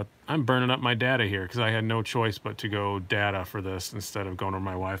also, I'm burning up my data here because I had no choice but to go data for this instead of going over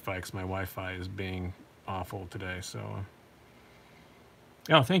my Wi-Fi because my Wi-Fi is being awful today. So,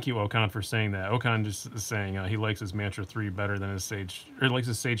 oh, thank you, Okan, for saying that. Okan just is saying he likes his Mantra 3 better than his Sage, or likes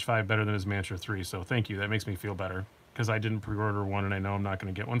his Sage 5 better than his Mantra 3. So thank you. That makes me feel better because I didn't pre-order one and I know I'm not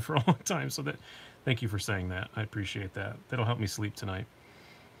going to get one for a long time. So thank you for saying that. I appreciate that. That'll help me sleep tonight.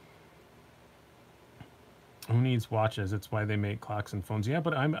 Who needs watches? It's why they make clocks and phones. Yeah,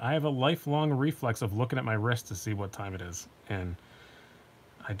 but I have a lifelong reflex of looking at my wrist to see what time it is, and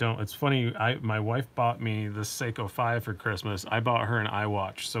I don't. It's funny. My wife bought me the Seiko 5 for Christmas. I bought her an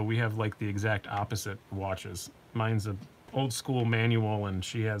iWatch, so we have like the exact opposite watches. Mine's a old school manual, and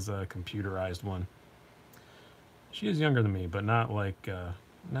she has a computerized one. She is younger than me, but not like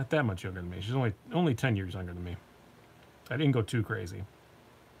not that much younger than me. She's only 10 years younger than me. I didn't go too crazy.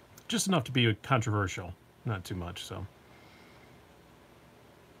 Just enough to be controversial. Not too much, so.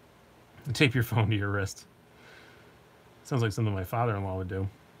 Tape your phone to your wrist. Sounds like something my father-in-law would do.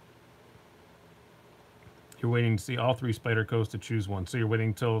 You're waiting to see all 3 Spydercos to choose one. So you're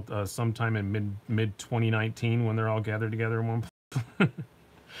waiting till sometime in mid 2019 when they're all gathered together in one place.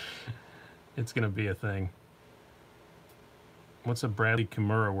 It's going to be a thing. What's a Bradley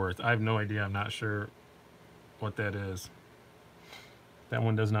Kimura worth? I have no idea. I'm not sure what that is. That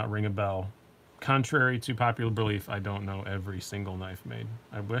one does not ring a bell. Contrary to popular belief, I don't know every single knife made.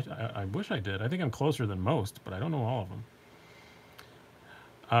 I wish I did. I think I'm closer than most, but I don't know all of them.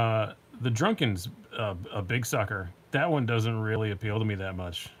 The Drunken's a big sucker. That one doesn't really appeal to me that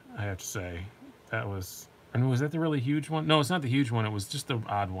much, I have to say. That was... And was that the really huge one? No, it's not the huge one. It was just the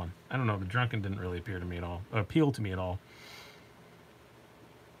odd one. I don't know. The Drunken didn't really appeal to me at all.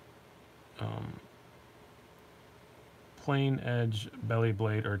 Plain edge, belly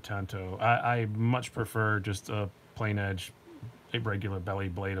blade, or tanto. I much prefer just a plain edge, a regular belly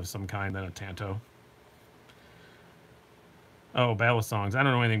blade of some kind than a tanto. Oh, balisongs. I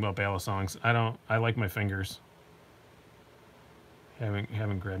don't know anything about balisongs. I like my fingers.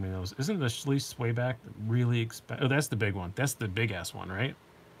 Haven't grabbed any of those. Isn't the Slicey Swayback really expensive? Oh, that's the big one. That's the big ass one, right?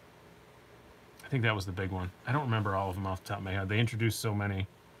 I think that was the big one. I don't remember all of them off the top of my head. They introduced so many.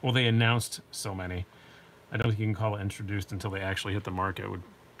 Well, they announced so many. I don't think you can call it introduced until they actually hit the market.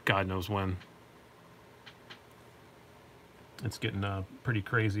 God knows when. It's getting pretty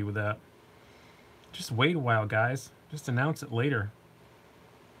crazy with that. Just wait a while, guys. Just announce it later.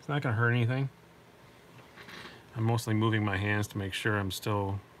 It's not going to hurt anything. I'm mostly moving my hands to make sure I'm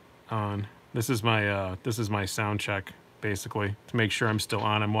still on. This is my sound check, basically, to make sure I'm still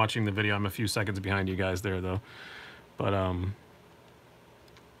on. I'm watching the video. I'm a few seconds behind you guys there, though. But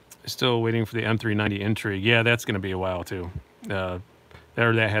still waiting for the M390 Intrigue. Yeah, that's going to be a while, too. That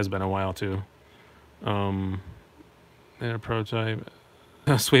has been a while, too. And a prototype.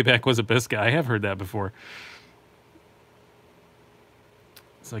 Swayback was a biscuit. I have heard that before.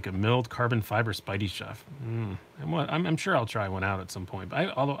 It's like a milled carbon fiber Spidey Chef. I'm sure I'll try one out at some point.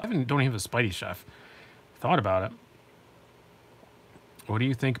 But although I don't even have a Spidey Chef. Thought about it. What do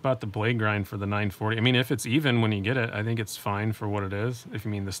you think about the blade grind for the 940? I mean, if it's even when you get it, I think it's fine for what it is. If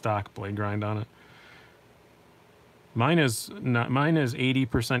you mean the stock blade grind on it. Mine is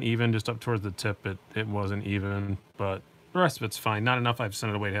 80% even, just up towards the tip. It wasn't even, but the rest of it's fine. Not enough I've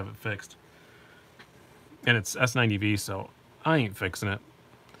sent it away to have it fixed. And it's S90V, so I ain't fixing it.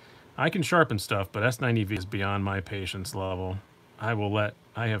 I can sharpen stuff, but S90V is beyond my patience level. I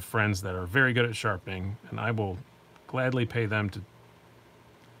have friends that are very good at sharpening, and I will gladly pay them to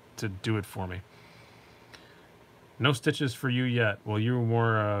do it for me. No stitches for you yet. Well, you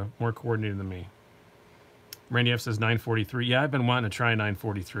were more coordinated than me. Randy F says 943. Yeah, I've been wanting to try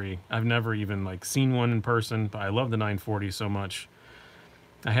 943. I've never even seen one in person, but I love the 940 so much.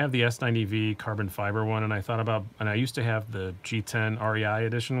 I have the S90V carbon fiber one, and I used to have the G10 REI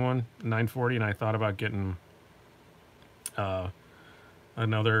edition one, 940, and I thought about getting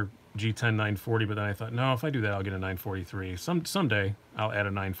another G10 940, but then I thought, no, if I do that, I'll get a 943. Someday, I'll add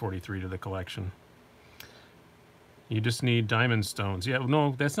a 943 to the collection. You just need diamond stones. Yeah,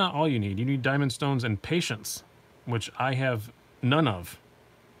 no, that's not all you need. You need diamond stones and patience, which I have none of.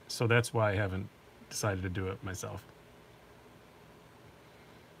 So that's why I haven't decided to do it myself.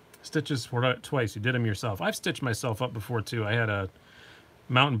 Stitches twice. You did them yourself. I've stitched myself up before, too. I had a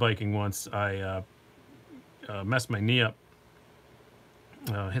mountain biking once. I messed my knee up,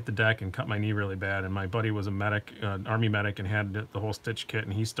 hit the deck and cut my knee really bad. And my buddy was a medic, Army medic, and had the whole stitch kit.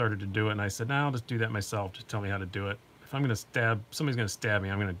 And he started to do it. And I said, nah, I'll just do that myself. Just tell me how to do it. If I'm going to somebody's going to stab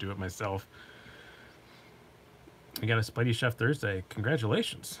me, I'm going to do it myself. I got a Spidey Chef Thursday.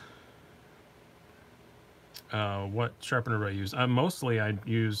 Congratulations. What sharpener do I use? Mostly I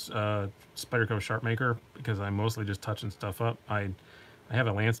use Spyderco Sharp Maker because I'm mostly just touching stuff up. I have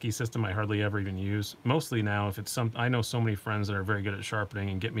a Lansky system I hardly ever even use. Mostly now, if it's I know so many friends that are very good at sharpening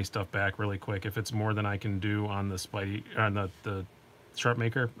and get me stuff back really quick. If it's more than I can do on the the Sharp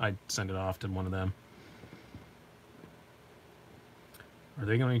Maker, I send it off to one of them. Are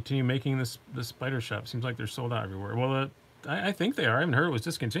they going to continue making this Spider Shop? Seems like they're sold out everywhere. Well, I think they are. I haven't heard it was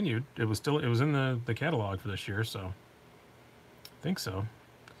discontinued. It was in the catalog for this year, so I think so.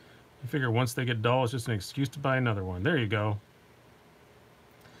 You figure once they get dull, it's just an excuse to buy another one. There you go.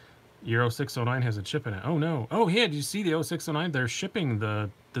 Your 0609 has a chip in it. Oh no. Oh yeah, did you see the 0609? They're shipping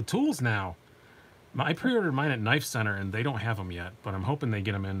the tools now. I pre-ordered mine at Knife Center and they don't have them yet, but I'm hoping they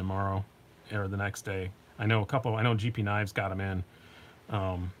get them in tomorrow or the next day. I know GP Knives got them in.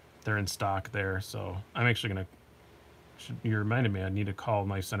 They're in stock there, so I'm actually gonna. You reminded me I need to call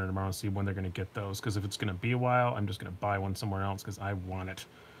Knife Center tomorrow and see when they're going to get those, because if it's going to be a while, I'm just going to buy one somewhere else because I want it.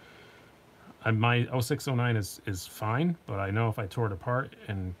 My 0609 is fine, but I know if I tore it apart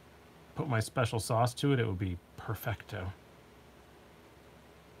and put my special sauce to it, it would be perfecto.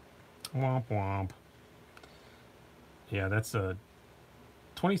 Womp womp. Yeah, that's a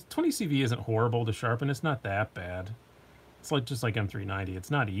 20 CV isn't horrible to sharpen. It's not that bad. It's just like M390. It's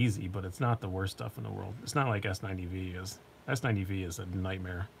not easy, but it's not the worst stuff in the world. It's not like S90V is. S90V is a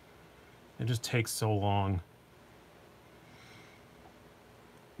nightmare. It just takes so long.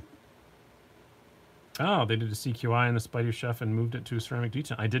 Oh, they did a CQI on the Spider Chef and moved it to a ceramic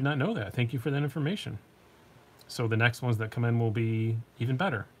detent. I did not know that. Thank you for that information. So the next ones that come in will be even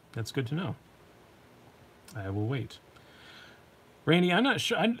better. That's good to know. I will wait. Randy, I'm not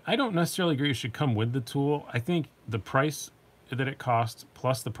sure. I don't necessarily agree it should come with the tool. I think the price that it costs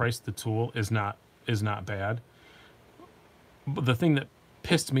plus the price of the tool is not bad. But the thing that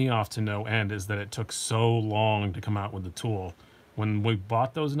pissed me off to no end is that it took so long to come out with the tool. When we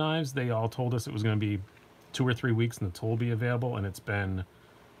bought those knives, they all told us it was going to be 2 or 3 weeks and the tool be available, and it's been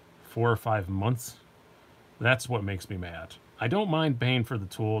 4 or 5 months. That's what makes me mad. I don't mind paying for the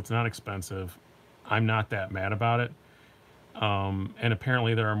tool. It's not expensive. I'm not that mad about it. And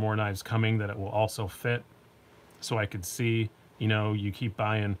apparently there are more knives coming that it will also fit. So I could see, you know, you keep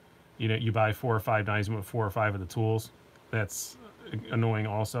buying, you know, you buy 4 or 5 knives with 4 or 5 of the tools. That's annoying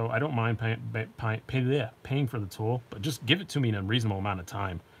also. I don't mind paying for the tool, but just give it to me in a reasonable amount of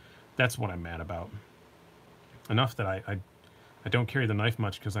time. That's what I'm mad about. Enough that I don't carry the knife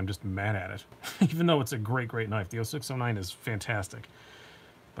much because I'm just mad at it. Even though it's a great knife. The 0609 is fantastic,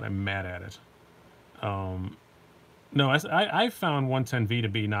 but I'm mad at it. No, I found 110V to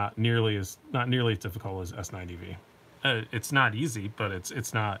be not nearly as difficult as S90V. It's not easy, but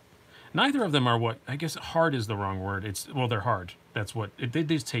it's not. Neither of them are what, I guess hard is the wrong word. Well, they're hard. That's what, they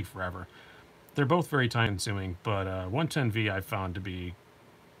just take forever. They're both very time consuming, but 110V I found to be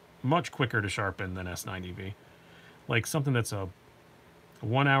much quicker to sharpen than S90V. Like something that's a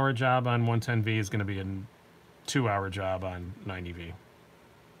 1 hour job on 110V is going to be a 2 hour job on 90V.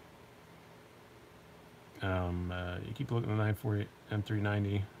 You keep looking at the 940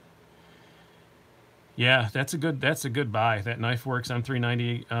 M390. Yeah, that's a good buy. That KnifeWorks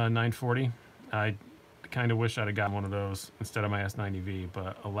M390 940. I kind of wish I'd have gotten one of those instead of my S90V,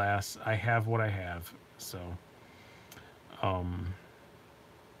 but alas, I have what I have. So, I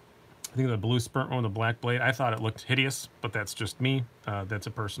think the blue sprint one, the black blade, I thought it looked hideous, but that's just me. That's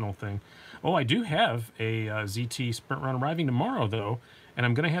a personal thing. Oh, I do have a ZT sprint run arriving tomorrow, though, and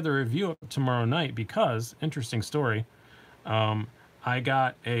I'm going to have the review up tomorrow night because, interesting story, I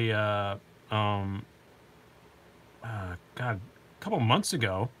got a, God, a couple months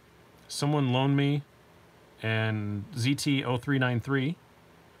ago, someone loaned me an ZT 0393.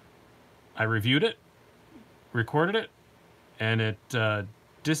 I reviewed it, recorded it, and it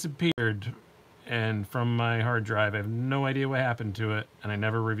disappeared and from my hard drive. I have no idea what happened to it, and I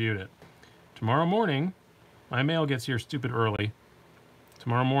never reviewed it. Tomorrow morning, my mail gets here stupid early.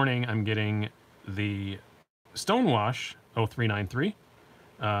 Tomorrow morning, I'm getting the Stonewash 0393,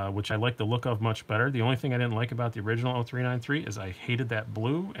 which I like the look of much better. The only thing I didn't like about the original 0393 is I hated that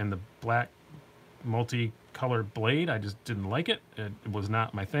blue and the black multicolored blade. I just didn't like it. It was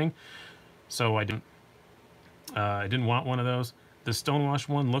not my thing. So I didn't want one of those. The Stonewash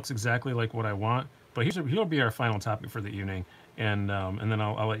one looks exactly like what I want. But here'll be our final topic for the evening, and then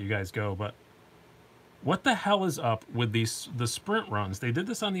I'll let you guys go. But what the hell is up with the sprint runs? They did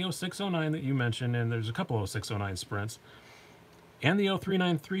this on the 0609 that you mentioned, and there's a couple 0609 sprints. And the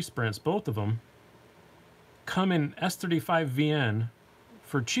 0393 sprints, both of them, come in S35VN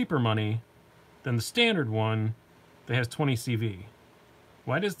for cheaper money than the standard one that has 20 CV.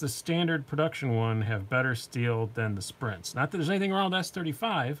 Why does the standard production one have better steel than the sprints? Not that there's anything wrong with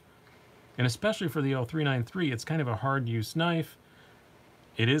S35, and especially for the 0393, it's kind of a hard-use knife.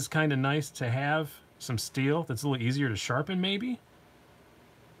 It is kind of nice to have some steel that's a little easier to sharpen, maybe.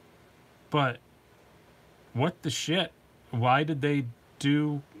 But what the shit? Why did they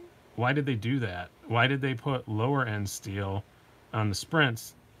do that? Why did they put lower end steel on the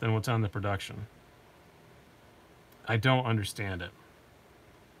sprints than what's on the production? I don't understand it.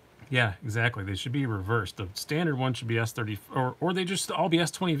 Yeah, exactly. They should be reversed. The standard one should be S30, or they just all be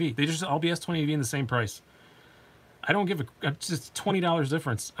S20V. They just all be S20V in the same price. I don't give it's just $20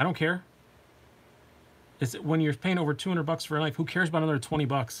 difference. I don't care. It's when you're paying over $200 for a knife, who cares about another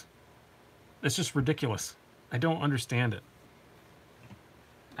 $20? It's just ridiculous. I don't understand it.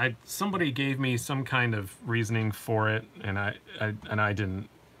 Somebody gave me some kind of reasoning for it, and I didn't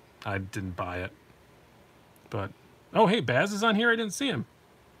buy it. But oh, hey, Baz is on here. I didn't see him.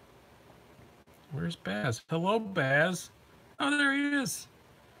 Where's Baz? Hello, Baz. Oh, there he is.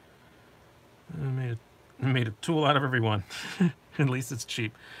 I made a tool out of everyone. At least it's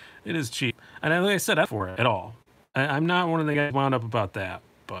cheap. It is cheap, and like I said, I'm for it at all. I'm not one of the guys wound up about that,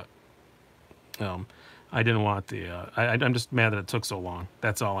 but I didn't want the. I'm just mad that it took so long.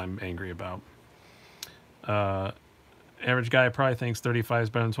 That's all I'm angry about. Average guy probably thinks 35 is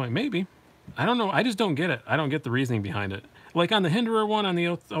better than 20. Maybe. I don't know. I just don't get it. I don't get the reasoning behind it. Like on the Hinderer one on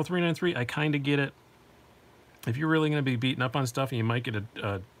the 0393, I kind of get it. If you're really going to be beating up on stuff and you might get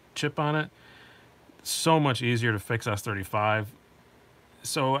a chip on it, so much easier to fix S35.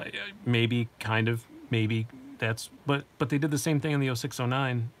 So maybe, kind of, maybe that's, but they did the same thing in the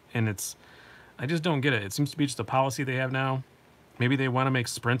 0609, and it's, I just don't get it. It seems to be just a policy they have now. Maybe they want to make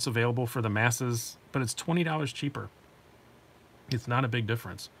sprints available for the masses, but it's $20 cheaper. It's not a big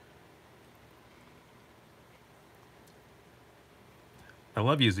difference. I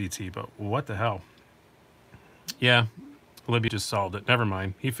love you, ZT, but what the hell? Yeah, Libby just solved it. Never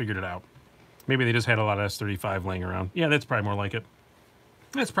mind. He figured it out. Maybe they just had a lot of S35 laying around. Yeah, that's probably more like it.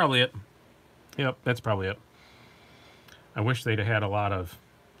 That's probably it. Yep, that's probably it. I wish they'd have had a lot of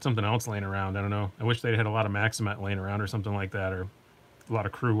something else laying around. I don't know. I wish they'd had a lot of Maximet laying around or something like that, or a lot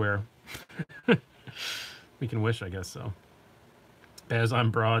of crew wear. We can wish, I guess so. Baz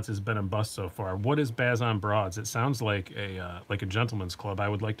on Broads has been a bust so far. What is Baz on Broads? It sounds like a gentleman's club I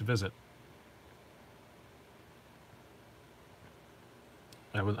would like to visit.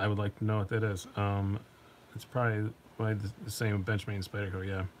 I would like to know what that is. It's probably the same Benchmade Spyderco,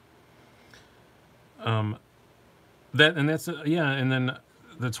 yeah. Yeah, and then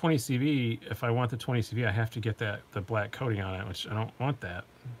the 20CV, if I want the 20CV, I have to get the black coating on it, which I don't want that,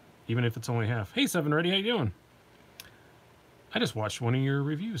 even if it's only half. Hey, 7 Ready, how you doing? I just watched one of your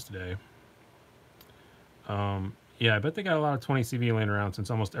reviews today. Yeah, I bet they got a lot of 20CV laying around since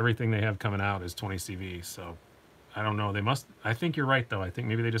almost everything they have coming out is 20CV, so I don't know. They must, I think you're right, though. I think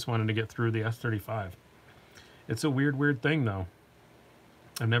maybe they just wanted to get through the S35. It's a weird thing, though.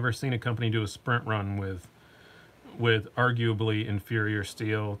 I've never seen a company do a sprint run with arguably inferior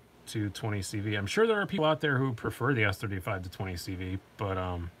steel to 20CV. I'm sure there are people out there who prefer the S35 to 20CV, but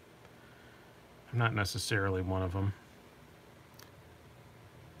I'm not necessarily one of them.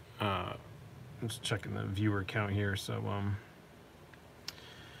 I'm just checking the viewer count here. So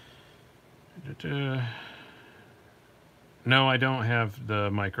no, I don't have the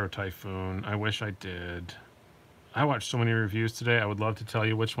Micro Typhoon. I wish I did. I watched so many reviews today. I would love to tell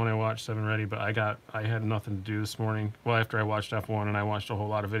you which one I watched, 7 Ready, but I had nothing to do this morning. Well, after I watched F1 and I watched a whole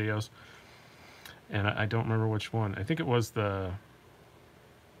lot of videos, and I don't remember which one. I think it was the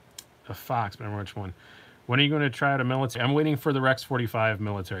Fox, but I don't remember which one. When are you going to try out a military? I'm waiting for the Rex 45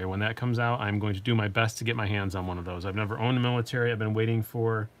 military. When that comes out, I'm going to do my best to get my hands on one of those. I've never owned a military. I've been waiting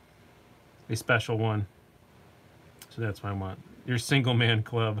for a special one. So that's what I want. Your single man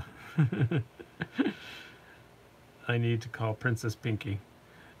club. I need to call Princess Pinky.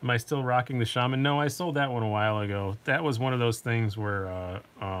 Am I still rocking the Shaman? No, I sold that one a while ago. That was one of those things where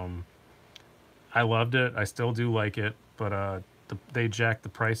I loved it. I still do like it, but they jacked the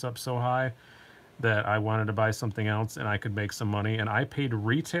price up so high that I wanted to buy something else and I could make some money. And I paid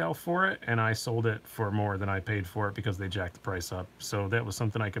retail for it, and I sold it for more than I paid for it because they jacked the price up. So that was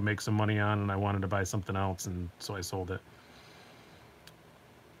something I could make some money on, and I wanted to buy something else, and so I sold it.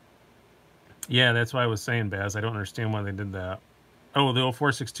 Yeah, that's why I was saying, Baz. I don't understand why they did that. Oh, the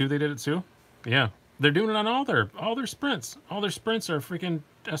 0462, they did it too? Yeah. They're doing it on all their sprints. All their sprints are freaking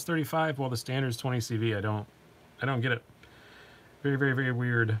S35 while the standard's 20 CV. I don't get it. Very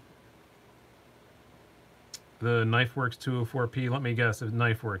weird. The KnifeWorks 204P, let me guess, if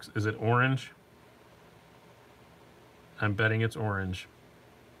KnifeWorks, is it orange? I'm betting it's orange.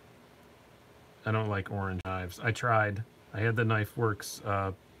 I don't like orange knives. I tried. I had the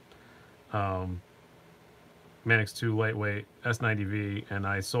KnifeWorks Manix 2 lightweight S90V, and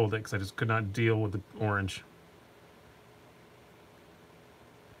I sold it because I just could not deal with the orange.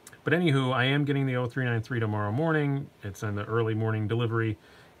 But anywho, I am getting the 0393 tomorrow morning. It's in the early morning delivery,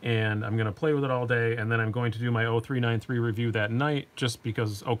 and I'm going to play with it all day, and then I'm going to do my 0393 review that night just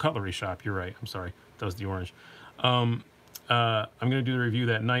because... Oh, Cutlery Shop, you're right. I'm sorry. That was the orange. I'm going to do the review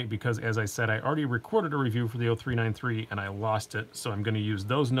that night because, as I said, I already recorded a review for the 0393, and I lost it, so I'm going to use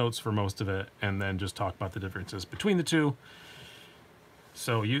those notes for most of it and then just talk about the differences between the two.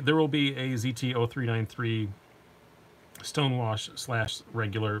 So there will be a ZT 0393 Stonewash /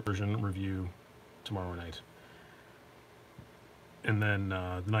 regular version review tomorrow night. And then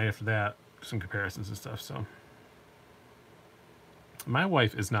the night after that, some comparisons and stuff. So my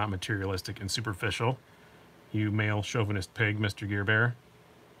wife is not materialistic and superficial, you male chauvinist pig, Mr. Gear Bear.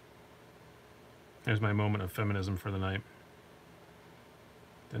 There's my moment of feminism for the night.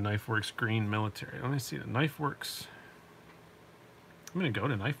 The KnifeWorks green military. Let me see the KnifeWorks. I'm going to go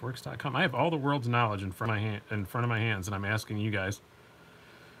to knifeworks.com. I have all the world's knowledge in front of my hands, and I'm asking you guys,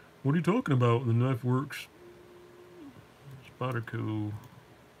 what are you talking about? The KnifeWorks Spyderco.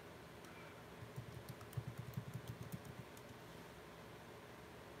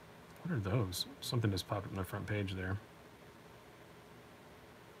 What are those? Something just popped up on the front page there.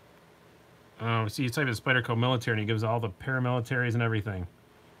 Oh, see, you type in Spyderco military and he gives all the paramilitaries and everything.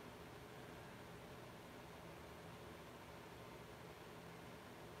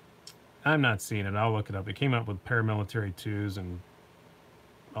 I'm not seeing it. I'll look it up. It came up with paramilitary 2s and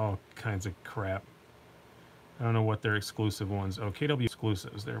all kinds of crap. I don't know what their exclusive ones. Oh, KW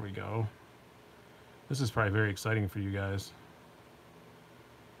exclusives. There we go. This is probably very exciting for you guys.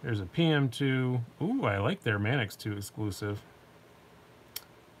 There's a PM2. Ooh, I like their Mannix 2 exclusive.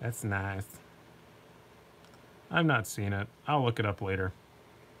 That's nice. I've not seen it. I'll look it up later.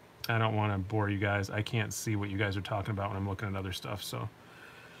 I don't want to bore you guys. I can't see what you guys are talking about when I'm looking at other stuff, so.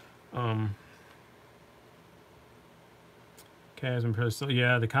 Yeah,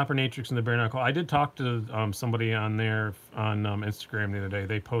 the copper natrix and the bare knuckle. I did talk to somebody on there on Instagram the other day.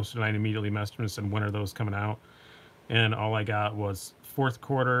 They posted and I immediately messaged them and said, when are those coming out? And all I got was fourth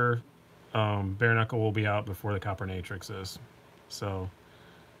quarter, bare knuckle will be out before the copper natrix is. So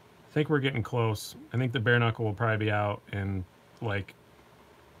I think we're getting close. I think the bare knuckle will probably be out in like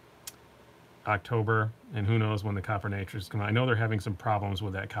October, and who knows when the copper natrix come out. I know they're having some problems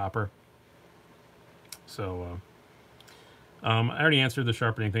with that copper. So I already answered the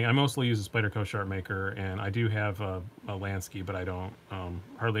sharpening thing. I mostly use a Spyderco sharp maker, and I do have a Lansky, but I don't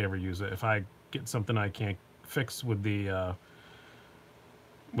hardly ever use it. If I get something I can't fix with the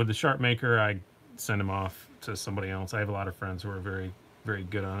sharp maker, I send them off to somebody else. I have a lot of friends who are very, very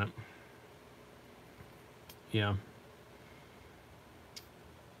good on it. Yeah.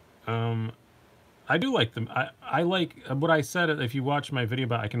 I do like them. I like what I said. If you watch my video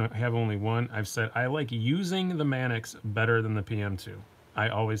about I can have only one, I've said I like using the Mannix better than the PM2. I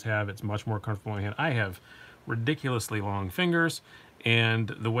always have. It's much more comfortable in my hand. I have ridiculously long fingers, and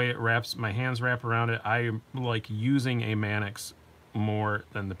the way it wraps, my hands wrap around it, I like using a Mannix more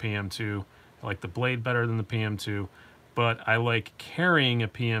than the PM2. I like the blade better than the PM2, but I like carrying a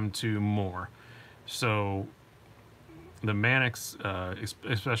PM2 more. So the Mannix,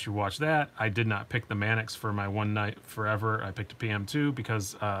 especially watch that. I did not pick the Mannix for my one night forever. I picked a PM2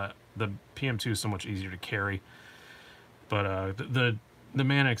 because the PM2 is so much easier to carry. But the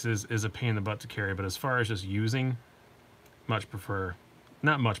Mannix is a pain in the butt to carry. But as far as just using, not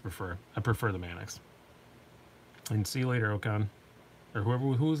much prefer. I prefer the Mannix. And see you later, Okan. Or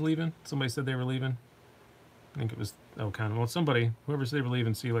who was leaving? Somebody said they were leaving. I think it was Okan. Well, whoever said they were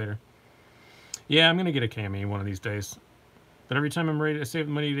leaving, see you later. Yeah, I'm going to get a KME one of these days. But every time I'm ready to save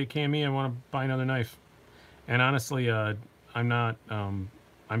money to KME, I want to buy another knife. And honestly, I'm not,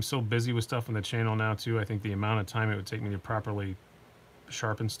 I'm so busy with stuff on the channel now too. I think the amount of time it would take me to properly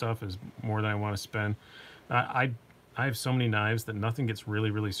sharpen stuff is more than I want to spend. I have so many knives that nothing gets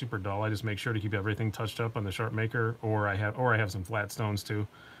really, really super dull. I just make sure to keep everything touched up on the sharp maker, or I have some flat stones too.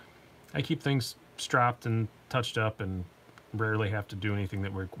 I keep things stropped and touched up and rarely have to do anything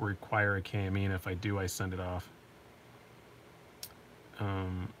that would require a KME, and if I do, I send it off.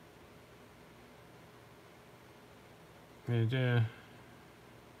 Yeah.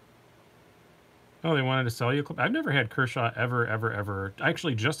 Oh, they wanted to sell you a clip. I've never had Kershaw ever. I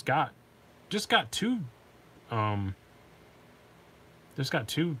actually just got two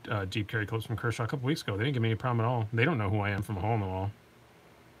deep carry clips from Kershaw a couple weeks ago. They didn't give me any problem at all. They don't know who I am from a hole in the wall.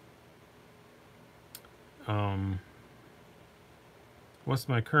 What's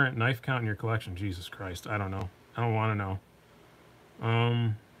my current knife count in your collection? Jesus Christ, I don't know. I don't want to know.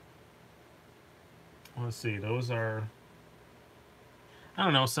 Let's see. Those are, I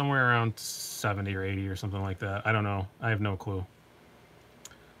don't know, somewhere around 70 or 80 or something like that. I don't know. I have no clue.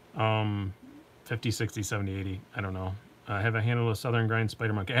 50, 60, 70, 80. I don't know. I have a handle of Southern Grind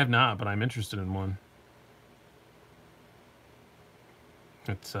Spider Monkey. I have not, but I'm interested in one.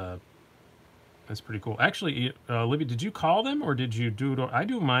 That's pretty cool. Actually, Libby, did you call them or did you do it? I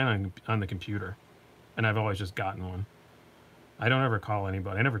do mine on the computer, and I've always just gotten one. I don't ever call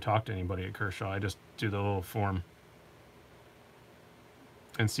anybody. I never talk to anybody at Kershaw. I just do the little form.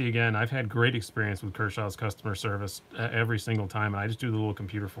 And see, again, I've had great experience with Kershaw's customer service every single time, and I just do the little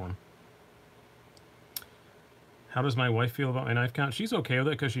computer form. How does my wife feel about my knife count? She's okay with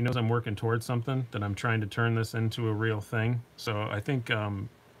it because she knows I'm working towards something, that I'm trying to turn this into a real thing. So I think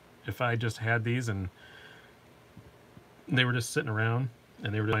if I just had these and they were just sitting around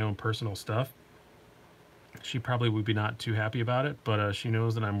and they were my own personal stuff, she probably would be not too happy about it, but she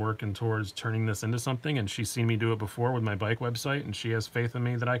knows that I'm working towards turning this into something, and she's seen me do it before with my bike website, and she has faith in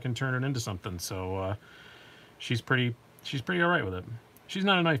me that I can turn it into something. So she's pretty all right with it. She's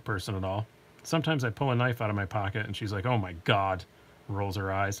not a knife person at all. Sometimes I pull a knife out of my pocket and she's like, oh my God, rolls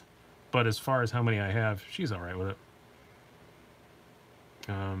her eyes. But as far as how many I have, she's all right with it.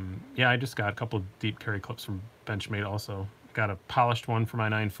 Yeah, I just got a couple of deep carry clips from Benchmade also. got a polished one for my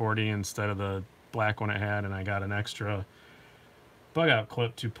 940 instead of the black one it had, and I got an extra bug out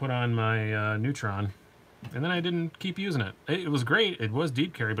clip to put on my Neutron. And then I didn't keep using it. It was great. It was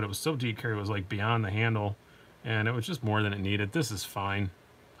deep carry, but it was so deep carry it was like beyond the handle, and it was just more than it needed. This is fine.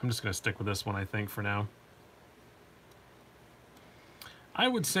 I'm just going to stick with this one, I think, for now. I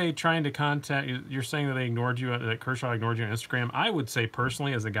would say trying to contact, you're saying that they ignored you, that Kershaw ignored you on Instagram. I would say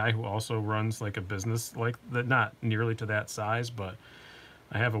personally, as a guy who also runs like a business like that, not nearly to that size, but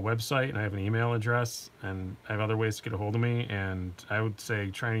I have a website and I have an email address and I have other ways to get a hold of me. And I would say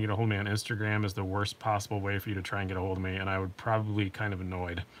trying to get a hold of me on Instagram is the worst possible way for you to try and get a hold of me. And I would probably be kind of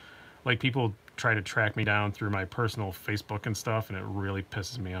annoyed. Like, people try to track me down through my personal Facebook and stuff, and it really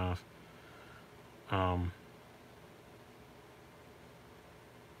pisses me off.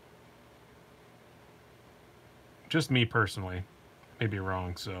 Just me personally. May be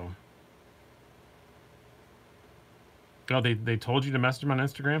wrong, so. Oh, they told you to message them on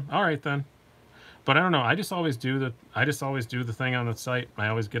Instagram? All right then. But I don't know. I just always do the thing on the site. I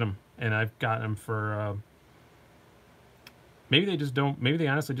always get them, and I've gotten them for. Maybe they just don't. Maybe they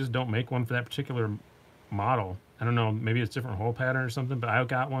honestly just don't make one for that particular model. I don't know. Maybe it's different hole pattern or something. But I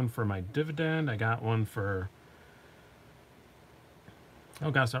got one for my Dividend. I got one for.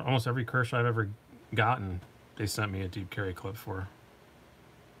 Oh gosh, almost every Kershaw I've ever gotten, they sent me a deep carry clip for.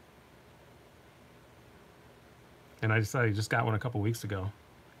 And I decided I just got one a couple weeks ago.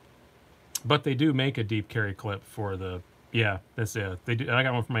 But they do make a deep carry clip for the, yeah, that's it. They do. I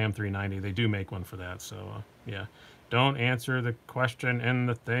got one for my M390. They do make one for that. So yeah, don't answer the question in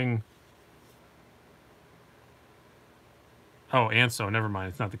the thing. Oh, ANSO. Never mind.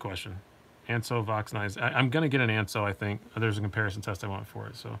 It's not the question. ANSO Vox 9. I'm gonna get an ANSO. I think there's a comparison test I want for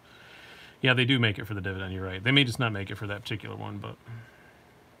it. So yeah, they do make it for the Dividend. You're right. They may just not make it for that particular one, but.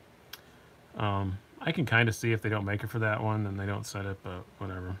 I can kind of see if they don't make it for that one, then they don't set it, but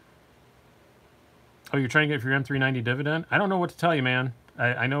whatever. Oh, you're trying to get for your M390 Dividend? I don't know what to tell you, man.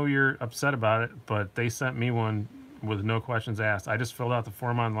 I know you're upset about it, but they sent me one with no questions asked. I just filled out the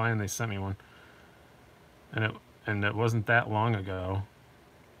form online and they sent me one. And it wasn't that long ago.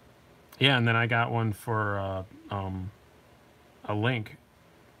 Yeah, and then I got one for a link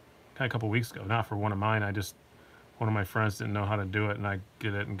a couple weeks ago. Not for one of mine. One of my friends didn't know how to do it, and I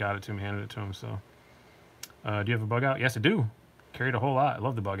did it and got it to him, handed it to him. So, do you have a bug out? Yes, I do. Carried a whole lot. I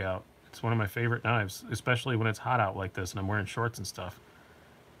love the bug out. It's one of my favorite knives, especially when it's hot out like this and I'm wearing shorts and stuff.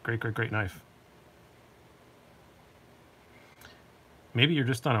 Great, great, great knife. Maybe you're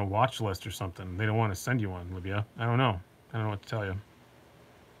just on a watch list or something. They don't want to send you one, Libya. I don't know. I don't know what to tell you.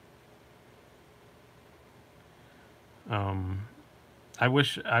 I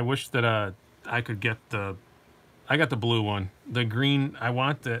wish that I could get the. I got the blue one. The green. I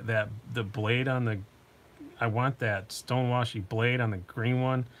want the blade on the. I want that stonewashy blade on the green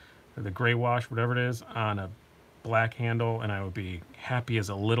one, or the gray wash, whatever it is, on a black handle, and I would be happy as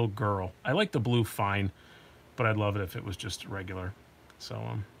a little girl. I like the blue fine, but I'd love it if it was just regular. So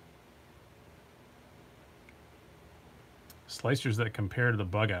slicers that compare to the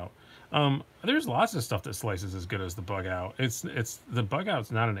bug out. There's lots of stuff that slices as good as the bug out. It's the bug out's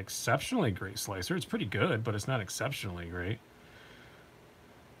not an exceptionally great slicer. It's pretty good, but it's not exceptionally great.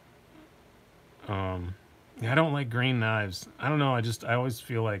 I don't like green knives. I don't know. I always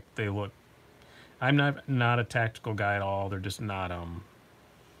feel like they look. I'm not a tactical guy at all. They're just not.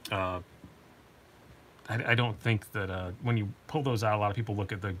 I don't think that when you pull those out, a lot of people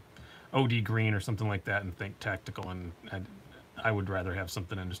look at the OD green or something like that and think tactical, and I would rather have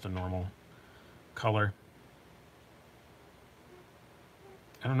something in just a normal color.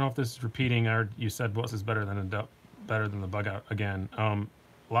 I don't know if this is repeating. You said what is better than the bug out again.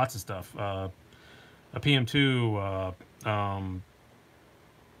 Lots of stuff. A PM2,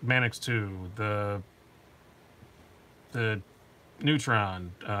 Manix 2, the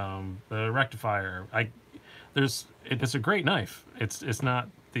Neutron, the Rectifier. It's a great knife. It's not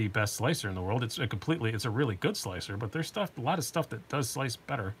the best slicer in the world. It's a really good slicer, but there's a lot of stuff that does slice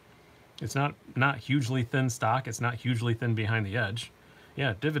better. It's not hugely thin stock. It's not hugely thin behind the edge.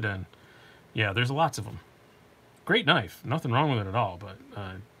 Yeah, Dividend. Yeah, there's lots of them. Great knife. Nothing wrong with it at all, but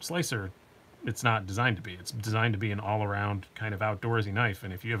slicer, it's not designed to be. It's designed to be an all-around kind of outdoorsy knife,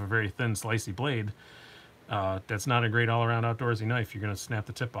 and if you have a very thin, slicey blade, that's not a great all-around outdoorsy knife. You're going to snap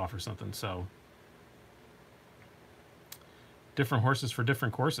the tip off or something, so different horses for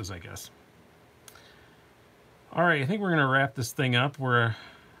different courses, I guess. All right, I think we're going to wrap this thing up. We're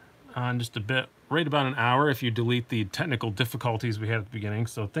on just a bit, right about an hour if you delete the technical difficulties we had at the beginning.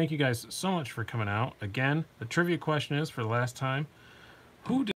 So thank you guys so much for coming out. Again, the trivia question is, for the last time,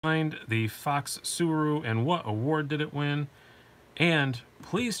 who designed the Fox Subaru and what award did it win? And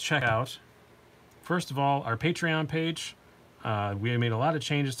please check out, first of all, our Patreon page. We made a lot of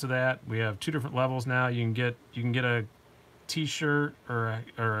changes to that. We have 2 different levels now. You can get a T-shirt or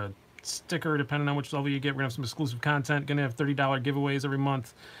a sticker depending on which level you get. We're gonna have some exclusive content. Gonna have $30 giveaways every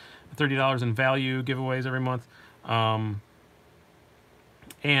month, $30 in value giveaways every month.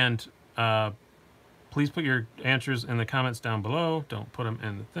 And please put your answers in the comments down below. Don't put them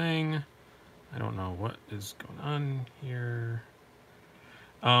in the thing. I don't know what is going on here.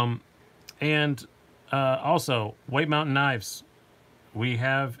 And also, White Mountain Knives. We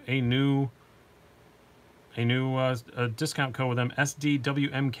have a new discount code with them,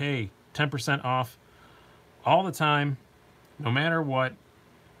 SDWMK, 10% off all the time, no matter what.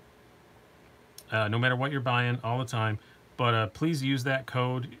 No matter what you're buying, all the time. But please use that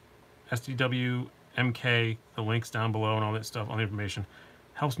code, SDWMK. The link's down below and all that stuff, all the information.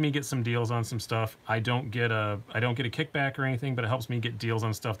 Helps me get some deals on some stuff. I don't get a kickback or anything, but it helps me get deals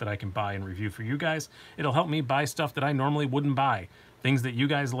on stuff that I can buy and review for you guys. It'll help me buy stuff that I normally wouldn't buy. Things that you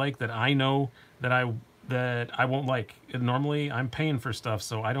guys like that I know that I won't like. And normally I'm paying for stuff,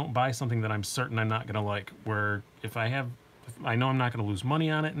 so I don't buy something that I'm certain I'm not gonna like. Where if I know I'm not gonna lose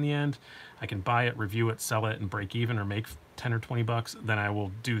money on it in the end, I can buy it, review it, sell it, and break even or make 10 or 20 bucks, then I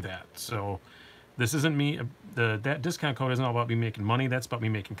will do that. So this isn't me, that discount code isn't all about me making money, that's about me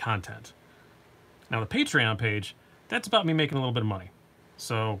making content. Now the Patreon page, that's about me making a little bit of money.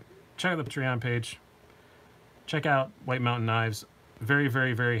 So check out the Patreon page, check out White Mountain Knives. Very,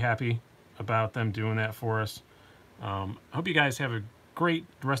 very, very happy about them doing that for us. I hope you guys have a great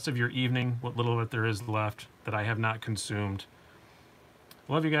rest of your evening, what little bit there is left that I have not consumed.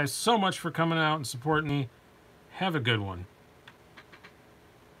 Love you guys so much for coming out and supporting me. Have a good one.